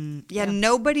 Yeah,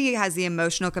 nobody has the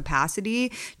emotional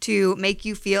capacity to make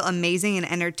you feel amazing and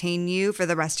entertain you for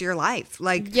the rest of your life.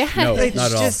 Like, no, it's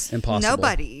not at all. just Impossible.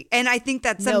 Nobody. And I think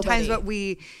that's sometimes what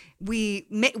we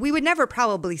would never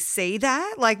probably say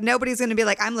that. Like, nobody's going to be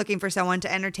like, I'm looking for someone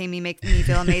to entertain me, make me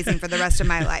feel amazing for the rest of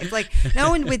my life. Like,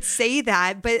 no one would say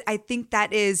that, but I think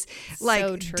that is like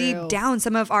so true. Deep down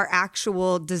some of our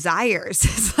actual desires.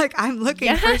 It's like, I'm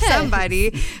looking for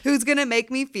somebody who's going to make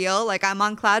me feel like I'm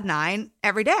on cloud 9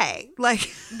 every day.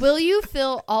 Like, will you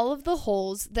fill all of the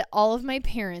holes that all of my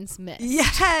parents missed?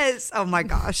 Yes. Oh my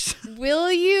gosh.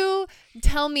 Will you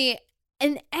tell me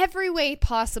in every way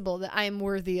possible that I am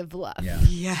worthy of love? Yeah.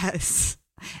 Yes.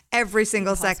 Every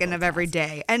single second of every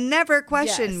day, and never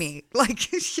question me.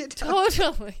 Like, you know?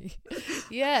 Totally.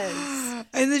 Yes.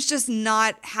 And it's just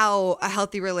not how a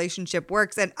healthy relationship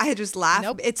works. And I just laugh.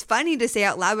 Nope. It's funny to say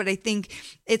out loud, but I think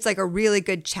it's like a really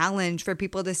good challenge for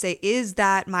people to say, is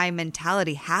that my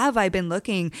mentality? Have I been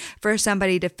looking for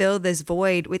somebody to fill this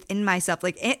void within myself?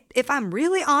 Like, if I'm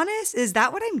really honest, is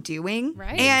that what I'm doing?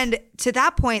 Right. And to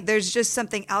that point, there's just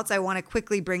something else I want to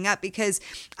quickly bring up, because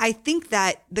I think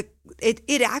that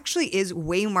it actually is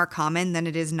way more common than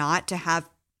it is not to have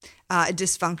a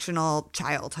dysfunctional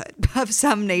childhood of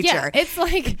some nature. Yeah, it's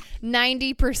like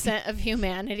 90% of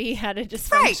humanity had a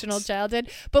dysfunctional childhood,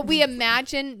 but we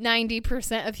imagine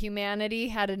 90% of humanity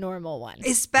had a normal one.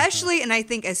 Especially, and I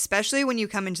think especially when you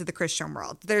come into the Christian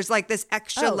world, there's like this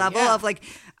extra level of like,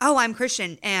 oh, I'm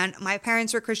Christian and my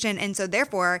parents were Christian. And so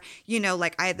therefore, you know,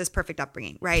 like I had this perfect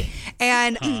upbringing, right?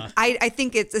 And I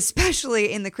think it's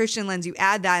especially in the Christian lens, you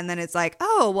add that and then it's like,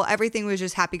 oh, well, everything was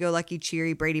just happy-go-lucky,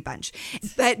 cheery Brady Bunch.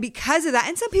 But because of that,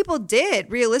 and some people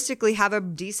did realistically have a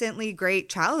decently great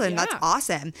childhood, and that's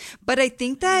awesome. But I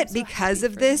think that because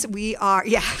of this, we are,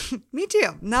 me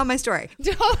too. Not my story.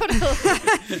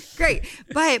 Totally. Great.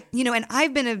 But, you know, and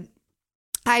I've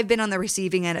been on the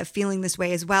receiving end of feeling this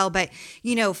way as well. But,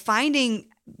 you know,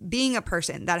 being a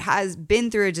person that has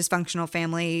been through a dysfunctional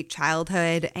family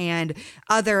childhood and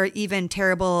other even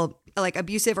terrible, like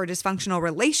abusive or dysfunctional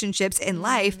relationships in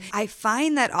life, I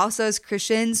find that also as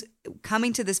Christians,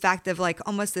 coming to this fact of like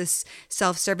almost this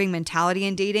self-serving mentality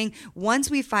in dating, once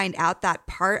we find out that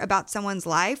part about someone's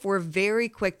life, we're very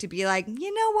quick to be like,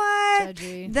 you know what?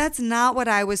 Judgy. That's not what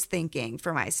I was thinking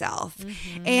for myself.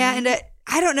 And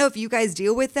I don't know if you guys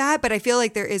deal with that, but I feel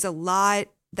like there is a lot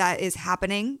that is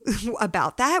happening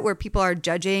about that, where people are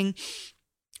judging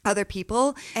other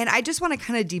people. And I just want to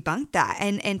kind of debunk that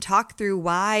and talk through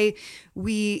why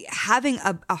we having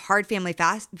a hard family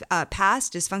past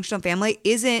dysfunctional family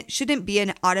shouldn't be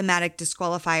an automatic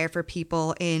disqualifier for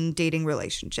people in dating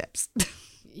relationships.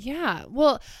 Yeah.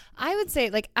 Well, I would say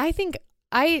I think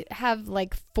I have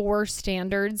 4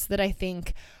 standards that I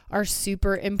think are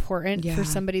super important for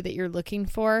somebody that you're looking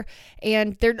for.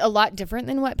 And they're a lot different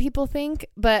than what people think.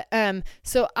 But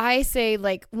so I say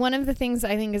one of the things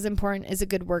I think is important is a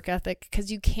good work ethic, because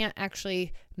you can't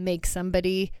actually make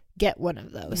somebody get one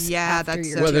of those. Yeah,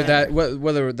 that's so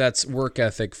whether that's work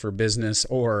ethic for business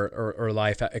or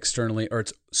life externally, or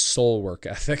it's soul work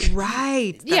ethic.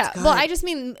 Right. That's good. Well, I just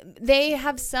mean they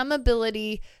have some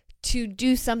ability to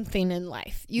do something in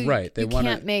life. You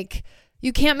can't make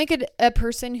a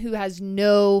person who has who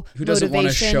doesn't want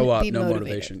to show up, no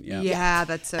motivation. Yeah,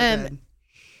 that's so good.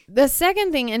 The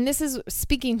second thing, and this is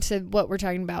speaking to what we're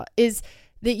talking about, is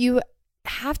that you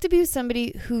have to be with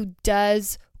somebody who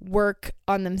does work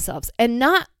on themselves and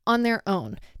not on their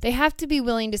own. They have to be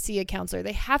willing to see a counselor.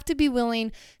 They have to be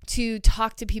willing to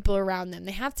talk to people around them.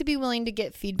 They have to be willing to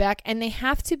get feedback, and they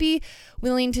have to be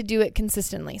willing to do it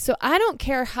consistently. So I don't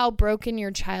care how broken your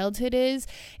childhood is.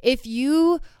 If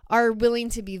you are willing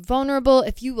to be vulnerable,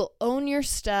 if you will own your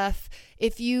stuff,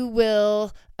 if you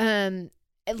will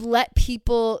let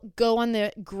people go on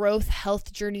the growth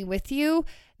health journey with you,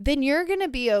 then you're going to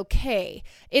be okay.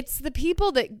 It's the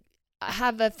people that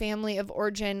have a family of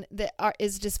origin that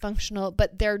is dysfunctional,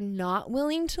 but they're not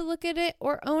willing to look at it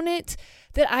or own it,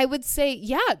 that I would say,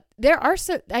 yeah, there are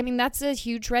that's a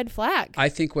huge red flag. I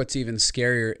think what's even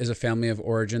scarier is a family of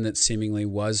origin that seemingly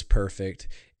was perfect,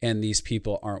 and these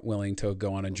people aren't willing to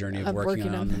go on a journey of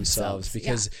working on themselves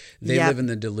because they live in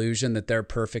the delusion that they're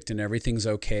perfect and everything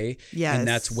okay. Yes. And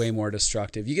that's way more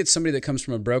destructive. You get somebody that comes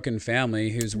from a broken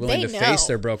family who's willing to face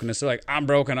their brokenness. They're like, I'm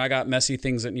broken. I got messy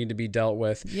things that need to be dealt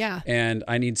with. Yeah. And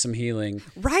I need some healing.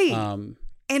 Right.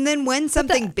 And then when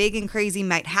something big and crazy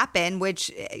might happen,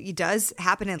 which does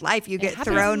happen in life, you get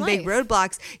thrown big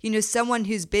roadblocks. Someone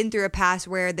who's been through a past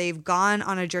where they've gone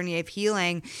on a journey of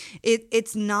healing,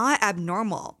 it's not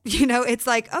abnormal. It's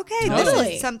like,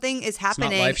 okay, something is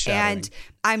happening, and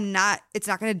it's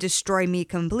not going to destroy me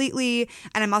completely.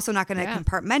 And I'm also not going to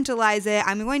compartmentalize it.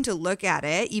 I'm going to look at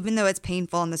it, even though it's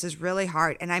painful and this is really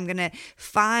hard. And I'm going to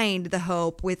find the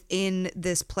hope within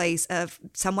this place of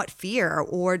somewhat fear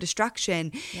or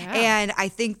destruction. Yeah. And I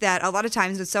think that a lot of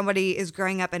times when somebody is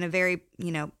growing up in a very,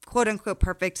 quote unquote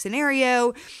perfect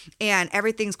scenario and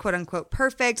everything's quote unquote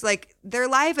perfect, like their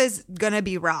life is going to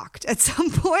be rocked at some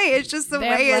point. It's just the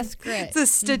way the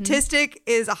statistic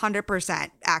is 100%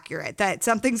 accurate that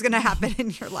something's going to happen in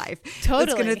your life. Totally.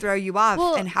 That's going to throw you off.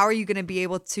 Well, and how are you going to be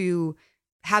able to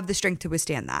have the strength to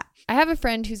withstand that? I have a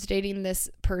friend who's dating this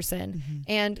person,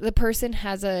 and the person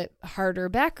has a harder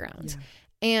background. Yeah.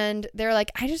 And they're like,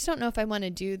 I just don't know if I want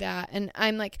to do that. And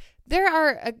I'm like,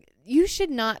 you should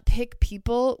not pick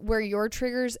people where your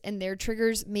triggers and their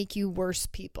triggers make you worse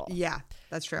people. Yeah,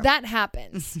 that's true. That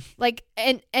happens.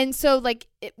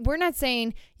 We're not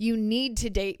saying you need to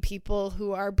date people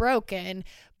who are broken,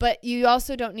 but you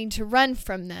also don't need to run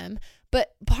from them.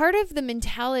 But part of the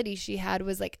mentality she had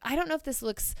was like, I don't know if this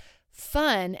looks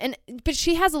fun. But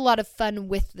she has a lot of fun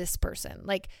with this person.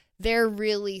 Like, they're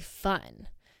really fun.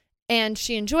 And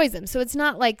she enjoys them. So it's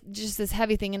not like just this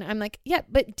heavy thing. And I'm like, yeah,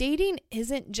 but dating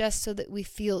isn't just so that we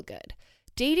feel good.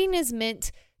 Dating is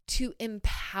meant to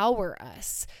empower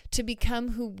us to become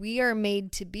who we are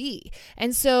made to be.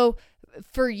 And so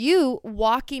for you,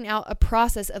 walking out a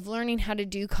process of learning how to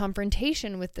do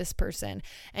confrontation with this person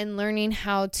and learning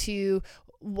how to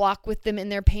walk with them in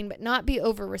their pain, but not be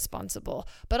over responsible,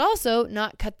 but also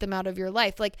not cut them out of your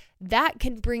life. Like, that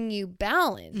can bring you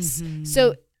balance. Mm-hmm.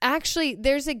 So actually,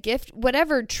 there's a gift.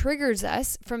 Whatever triggers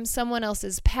us from someone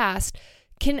else's past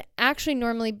can actually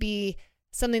normally be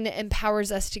something that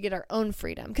empowers us to get our own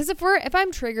freedom. Because if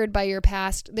I'm triggered by your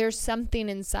past, there's something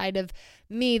inside of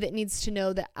me that needs to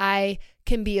know that I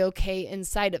can be okay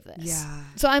inside of this. Yeah.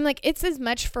 So I'm like, it's as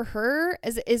much for her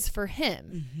as it is for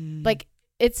him. Mm-hmm. Like,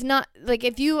 it's not like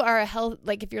if you are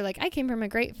if you're like, I came from a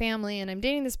great family and I'm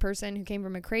dating this person who came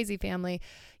from a crazy family.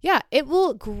 Yeah, it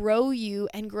will grow you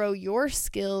and grow your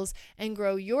skills and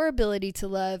grow your ability to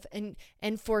love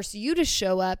and force you to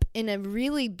show up in a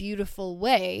really beautiful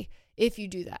way if you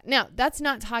do that. Now, that's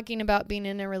not talking about being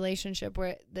in a relationship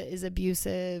that is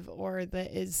abusive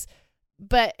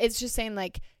but it's just saying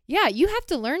like, yeah, you have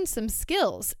to learn some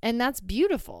skills, and that's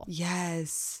beautiful.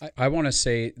 Yes. I want to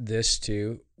say this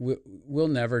too. We'll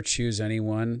never choose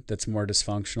anyone that's more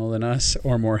dysfunctional than us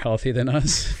or more healthy than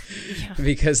us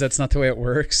because that's not the way it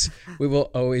works. We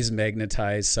will always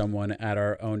magnetize someone at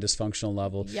our own dysfunctional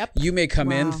level. Yep. You may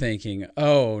come in thinking,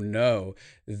 oh no,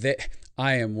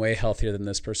 I am way healthier than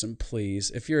this person.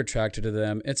 Please, if you're attracted to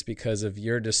them, it's because of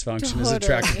your dysfunction is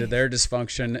attracted to their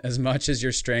dysfunction as much as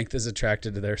your strength is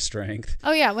attracted to their strength.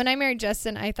 Oh yeah. When I married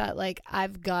Justin, I thought like,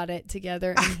 I've got it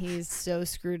together and he's so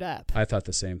screwed up. I thought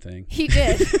the same thing. He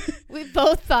did. We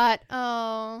both thought,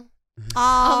 oh,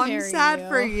 I'm sad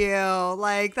for you.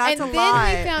 Like, that's a lot. And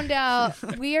then we found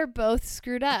out we are both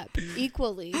screwed up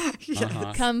equally,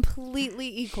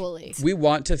 completely equally. We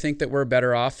want to think that we're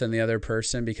better off than the other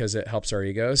person because it helps our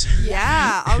egos.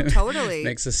 Yeah. Oh, totally.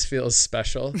 Makes us feel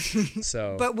special.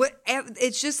 So, but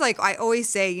it's just like I always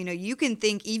say, you can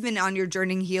think even on your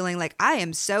journey healing, like, I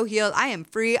am so healed, I am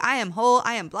free, I am whole,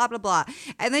 I am blah blah blah,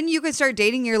 and then you can start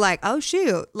dating. You're like, oh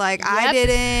shoot, like I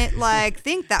didn't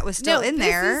think that was still in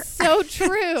there. So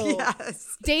true.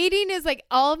 Yes. Dating is like,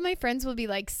 all of my friends will be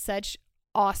like such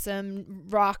awesome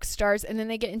rock stars, and then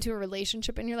they get into a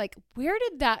relationship and you're like, where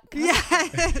did that come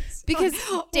from? Because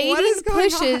dating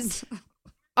pushes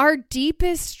our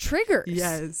deepest triggers.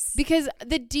 Yes. Because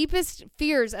the deepest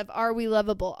fears of, are we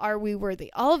lovable? Are we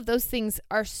worthy? All of those things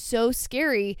are so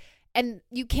scary. And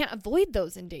you can't avoid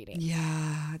those in dating.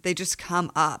 Yeah, they just come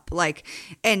up like,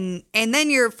 and then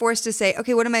you're forced to say,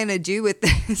 okay, what am I going to do with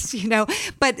this?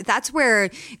 But that's where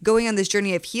going on this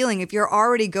journey of healing, if you're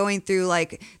already going through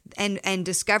like, and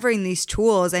discovering these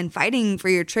tools and fighting for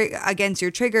your against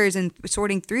your triggers and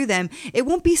sorting through them, it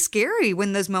won't be scary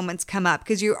when those moments come up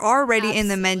because you're already in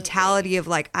the mentality of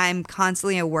like, I'm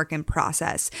constantly a work in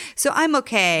process. So I'm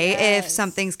okay if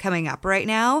something's coming up right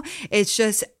now. It's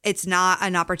just, it's not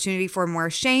an opportunity for more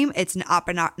shame. It's not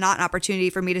an opportunity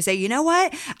for me to say, you know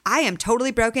what? I am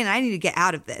totally broken. I need to get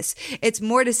out of this. It's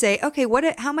more to say, okay,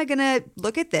 how am I going to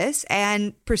look at this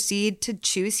and proceed to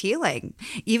choose healing,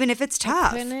 even if it's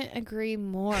tough? I couldn't agree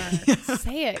more.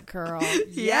 Say it, girl.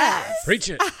 Yes. Preach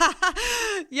it.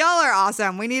 Y'all are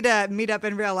awesome. We need to meet up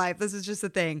in real life. This is just a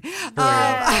thing.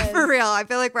 For real. I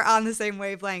feel like we're on the same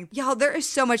wavelength. Y'all, there is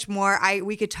so much more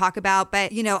we could talk about,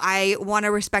 but I want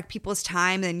to respect people's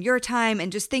time and your time,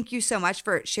 and just thank you so much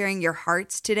for sharing your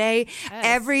hearts today. Yes.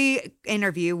 Every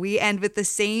interview, we end with the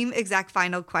same exact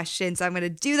final question. So I'm going to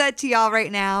do that to y'all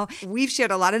right now. We've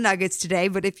shared a lot of nuggets today,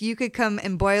 but if you could come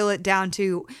and boil it down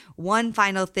to one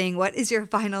final thing, what is your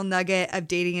final nugget of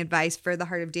dating advice for the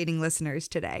Heart of Dating listeners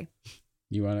today?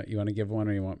 You want to give one,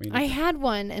 or you want me to? I had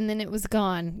one and then it was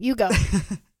gone. You go.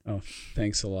 Oh,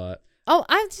 thanks a lot. Oh,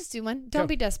 I'll just do one. Don't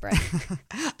be desperate.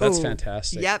 That's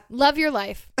fantastic. Yep. Love your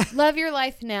life. Love your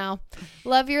life now.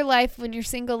 Love your life when you're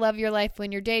single. Love your life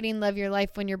when you're dating. Love your life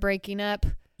when you're breaking up.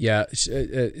 Yeah.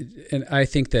 And I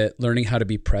think that learning how to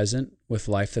be present with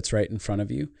life that's right in front of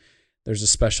you, there's a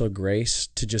special grace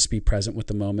to just be present with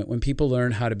the moment. When people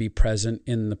learn how to be present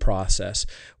in the process,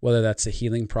 whether that's the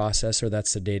healing process or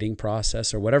that's the dating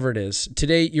process or whatever it is,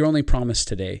 today, you're only promised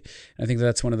today. And I think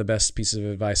that's one of the best pieces of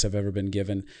advice I've ever been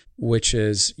given, which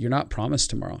is you're not promised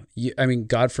tomorrow.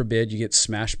 God forbid you get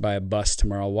smashed by a bus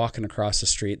tomorrow walking across the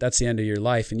street. That's the end of your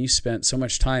life. And you spent so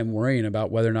much time worrying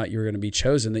about whether or not you were going to be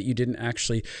chosen that you didn't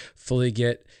actually fully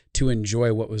get to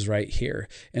enjoy what was right here.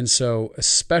 And so,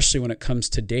 especially when it comes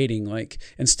to dating, like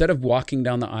instead of walking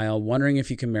down the aisle, wondering if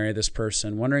you can marry this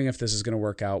person, wondering if this is going to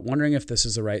work out, wondering if this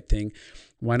is the right thing,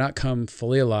 why not come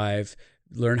fully alive,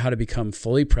 learn how to become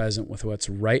fully present with what's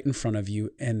right in front of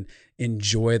you and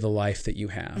enjoy the life that you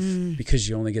have because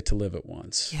you only get to live it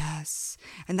once. Yes.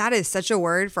 And that is such a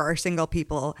word for our single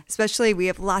people, especially we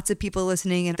have lots of people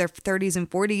listening in their 30s and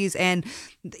 40s. And,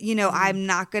 I'm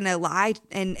not going to lie.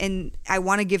 And I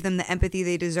want to give them the empathy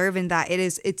they deserve in that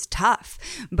it's tough,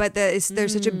 but there's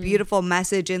such a beautiful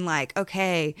message in like,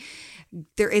 okay,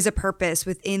 there is a purpose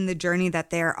within the journey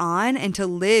that they're on, and to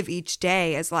live each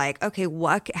day as like, okay,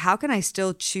 how can I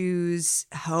still choose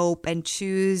hope and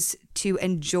choose to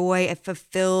enjoy a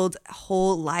fulfilled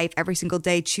whole life every single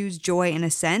day, choose joy in a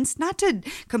sense, not to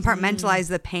compartmentalize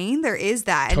the pain. There is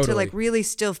that. Totally. And to like really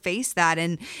still face that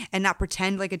and not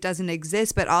pretend like it doesn't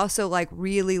exist, but also like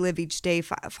really live each day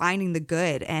finding the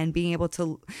good and being able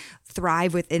to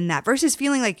thrive within that versus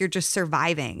feeling like you're just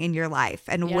surviving in your life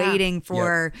and waiting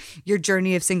for your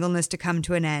journey of singleness to come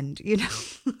to an end,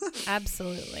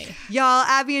 Absolutely. Y'all,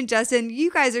 Abby and Justin,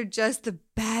 you guys are just the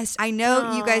best. I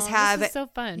know you guys have so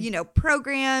fun.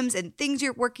 Programs and things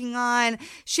you're working on.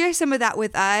 Share some of that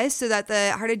with us so that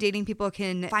the Heart of Dating people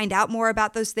can find out more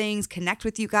about those things, connect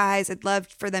with you guys. I'd love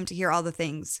for them to hear all the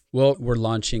things. Well, we're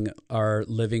launching our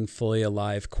Living Fully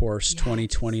Alive course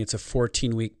 2020. It's a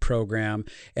 14-week program,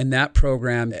 and that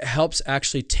program helps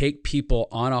actually take people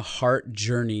on a heart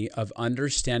journey of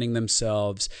understanding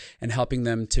themselves and helping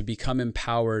them to become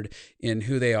empowered in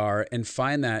who they are and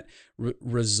find that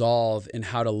resolve in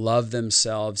how to love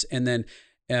themselves, and then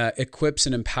equips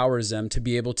and empowers them to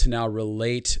be able to now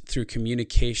relate through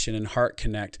communication and heart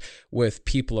connect with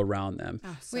people around them.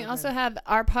 Oh, we also have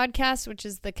our podcast, which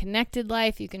is The Connected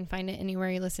Life. You can find it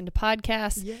anywhere you listen to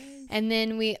podcasts. Yes. And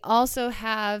then we also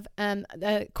have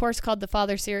a course called the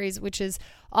Father Series, which is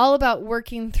all about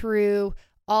working through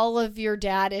all of your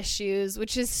dad issues,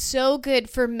 which is so good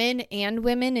for men and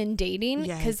women in dating.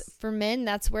 Because for men,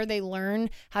 that's where they learn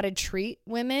how to treat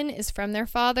women, is from their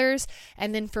fathers.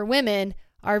 And then for women,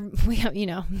 we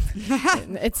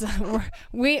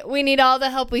need all the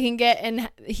help we can get in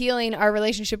healing our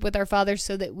relationship with our fathers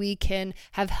so that we can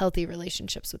have healthy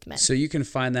relationships with men. So you can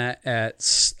find that at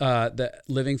the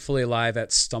Living Fully Alive at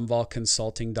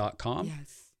stumvollconsulting.com.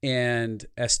 Yes. and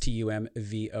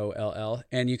Stumvoll.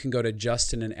 And you can go to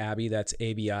Justin and Abby, that's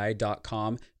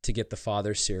abi.com, to get the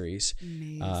Father series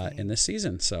in this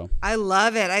season. So I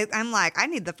love it. I'm like, I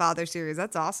need the Father series.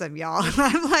 That's awesome, y'all.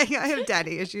 I'm like, I have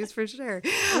daddy issues for sure.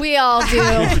 We all do.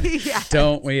 Yeah.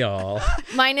 don't we all?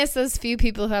 Minus those few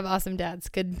people who have awesome dads.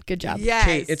 Good job. Yes.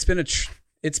 Kate,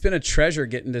 it's been a treasure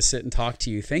getting to sit and talk to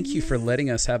you. Thank you for letting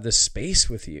us have this space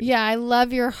with you. Yeah, I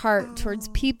love your heart towards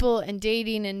people and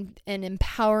dating and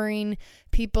empowering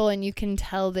people. And you can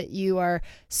tell that you are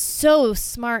so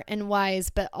smart and wise,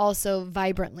 but also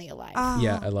vibrantly alive.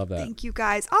 Yeah, I love that. Thank you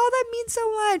guys. Oh, that means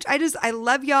so much. I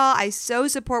love y'all. I so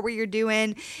support what you're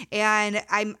doing. And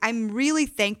I'm really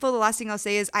thankful. The last thing I'll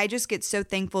say is I just get so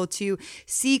thankful to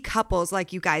see couples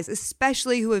like you guys,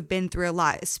 especially who have been through a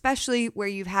lot, especially where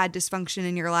you've had dysfunction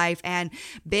in your life and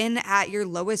been at your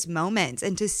lowest moments,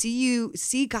 and to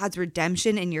see God's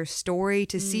redemption in your story,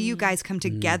 to see you guys come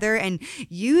together and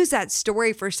use that story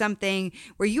for something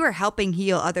where you are helping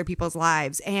heal other people's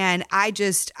lives. And I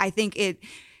think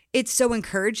it's so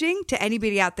encouraging to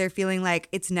anybody out there feeling like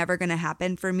it's never going to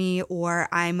happen for me, or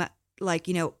I'm like,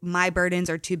 my burdens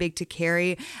are too big to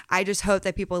carry. I just hope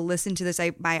that people listen to this.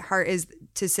 My heart is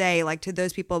to say, like, to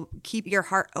those people, keep your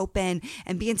heart open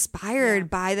and be inspired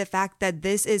by the fact that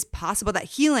this is possible, that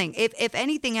healing, if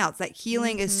anything else, that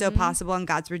healing is so possible, and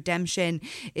God's redemption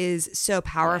is so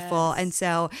powerful. And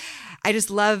so I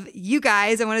just love you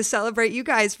guys. I want to celebrate you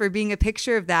guys for being a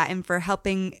picture of that and for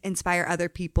helping inspire other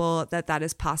people that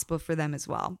is possible for them as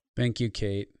well. Thank you,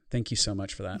 Kate. Thank you so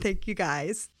much for that. Thank you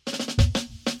guys.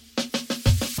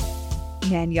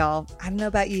 Man, y'all, I don't know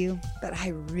about you, but I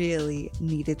really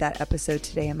needed that episode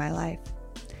today in my life.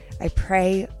 I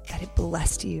pray that it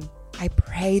blessed you. I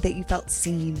pray that you felt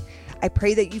seen. I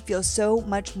pray that you feel so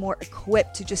much more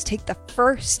equipped to just take the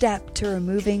first step to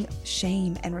removing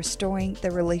shame and restoring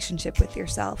the relationship with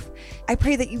yourself. I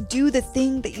pray that you do the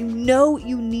thing that you know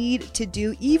you need to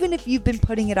do, even if you've been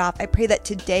putting it off. I pray that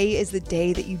today is the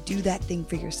day that you do that thing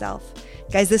for yourself.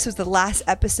 Guys, this was the last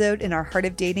episode in our Heart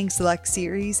of Dating Select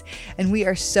series, and we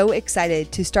are so excited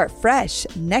to start fresh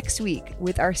next week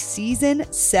with our Season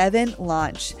 7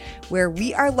 launch, where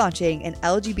we are launching an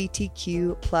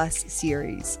LGBTQ+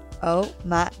 series. Oh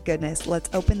my goodness, let's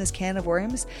open this can of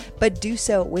worms, but do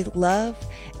so with love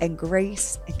and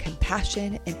grace and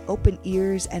compassion and open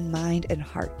ears and mind and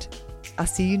heart. I'll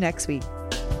see you next week.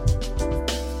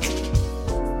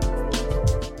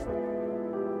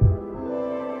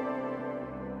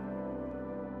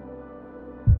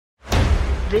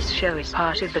 This show is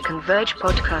part of the Converge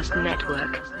Podcast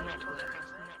Network.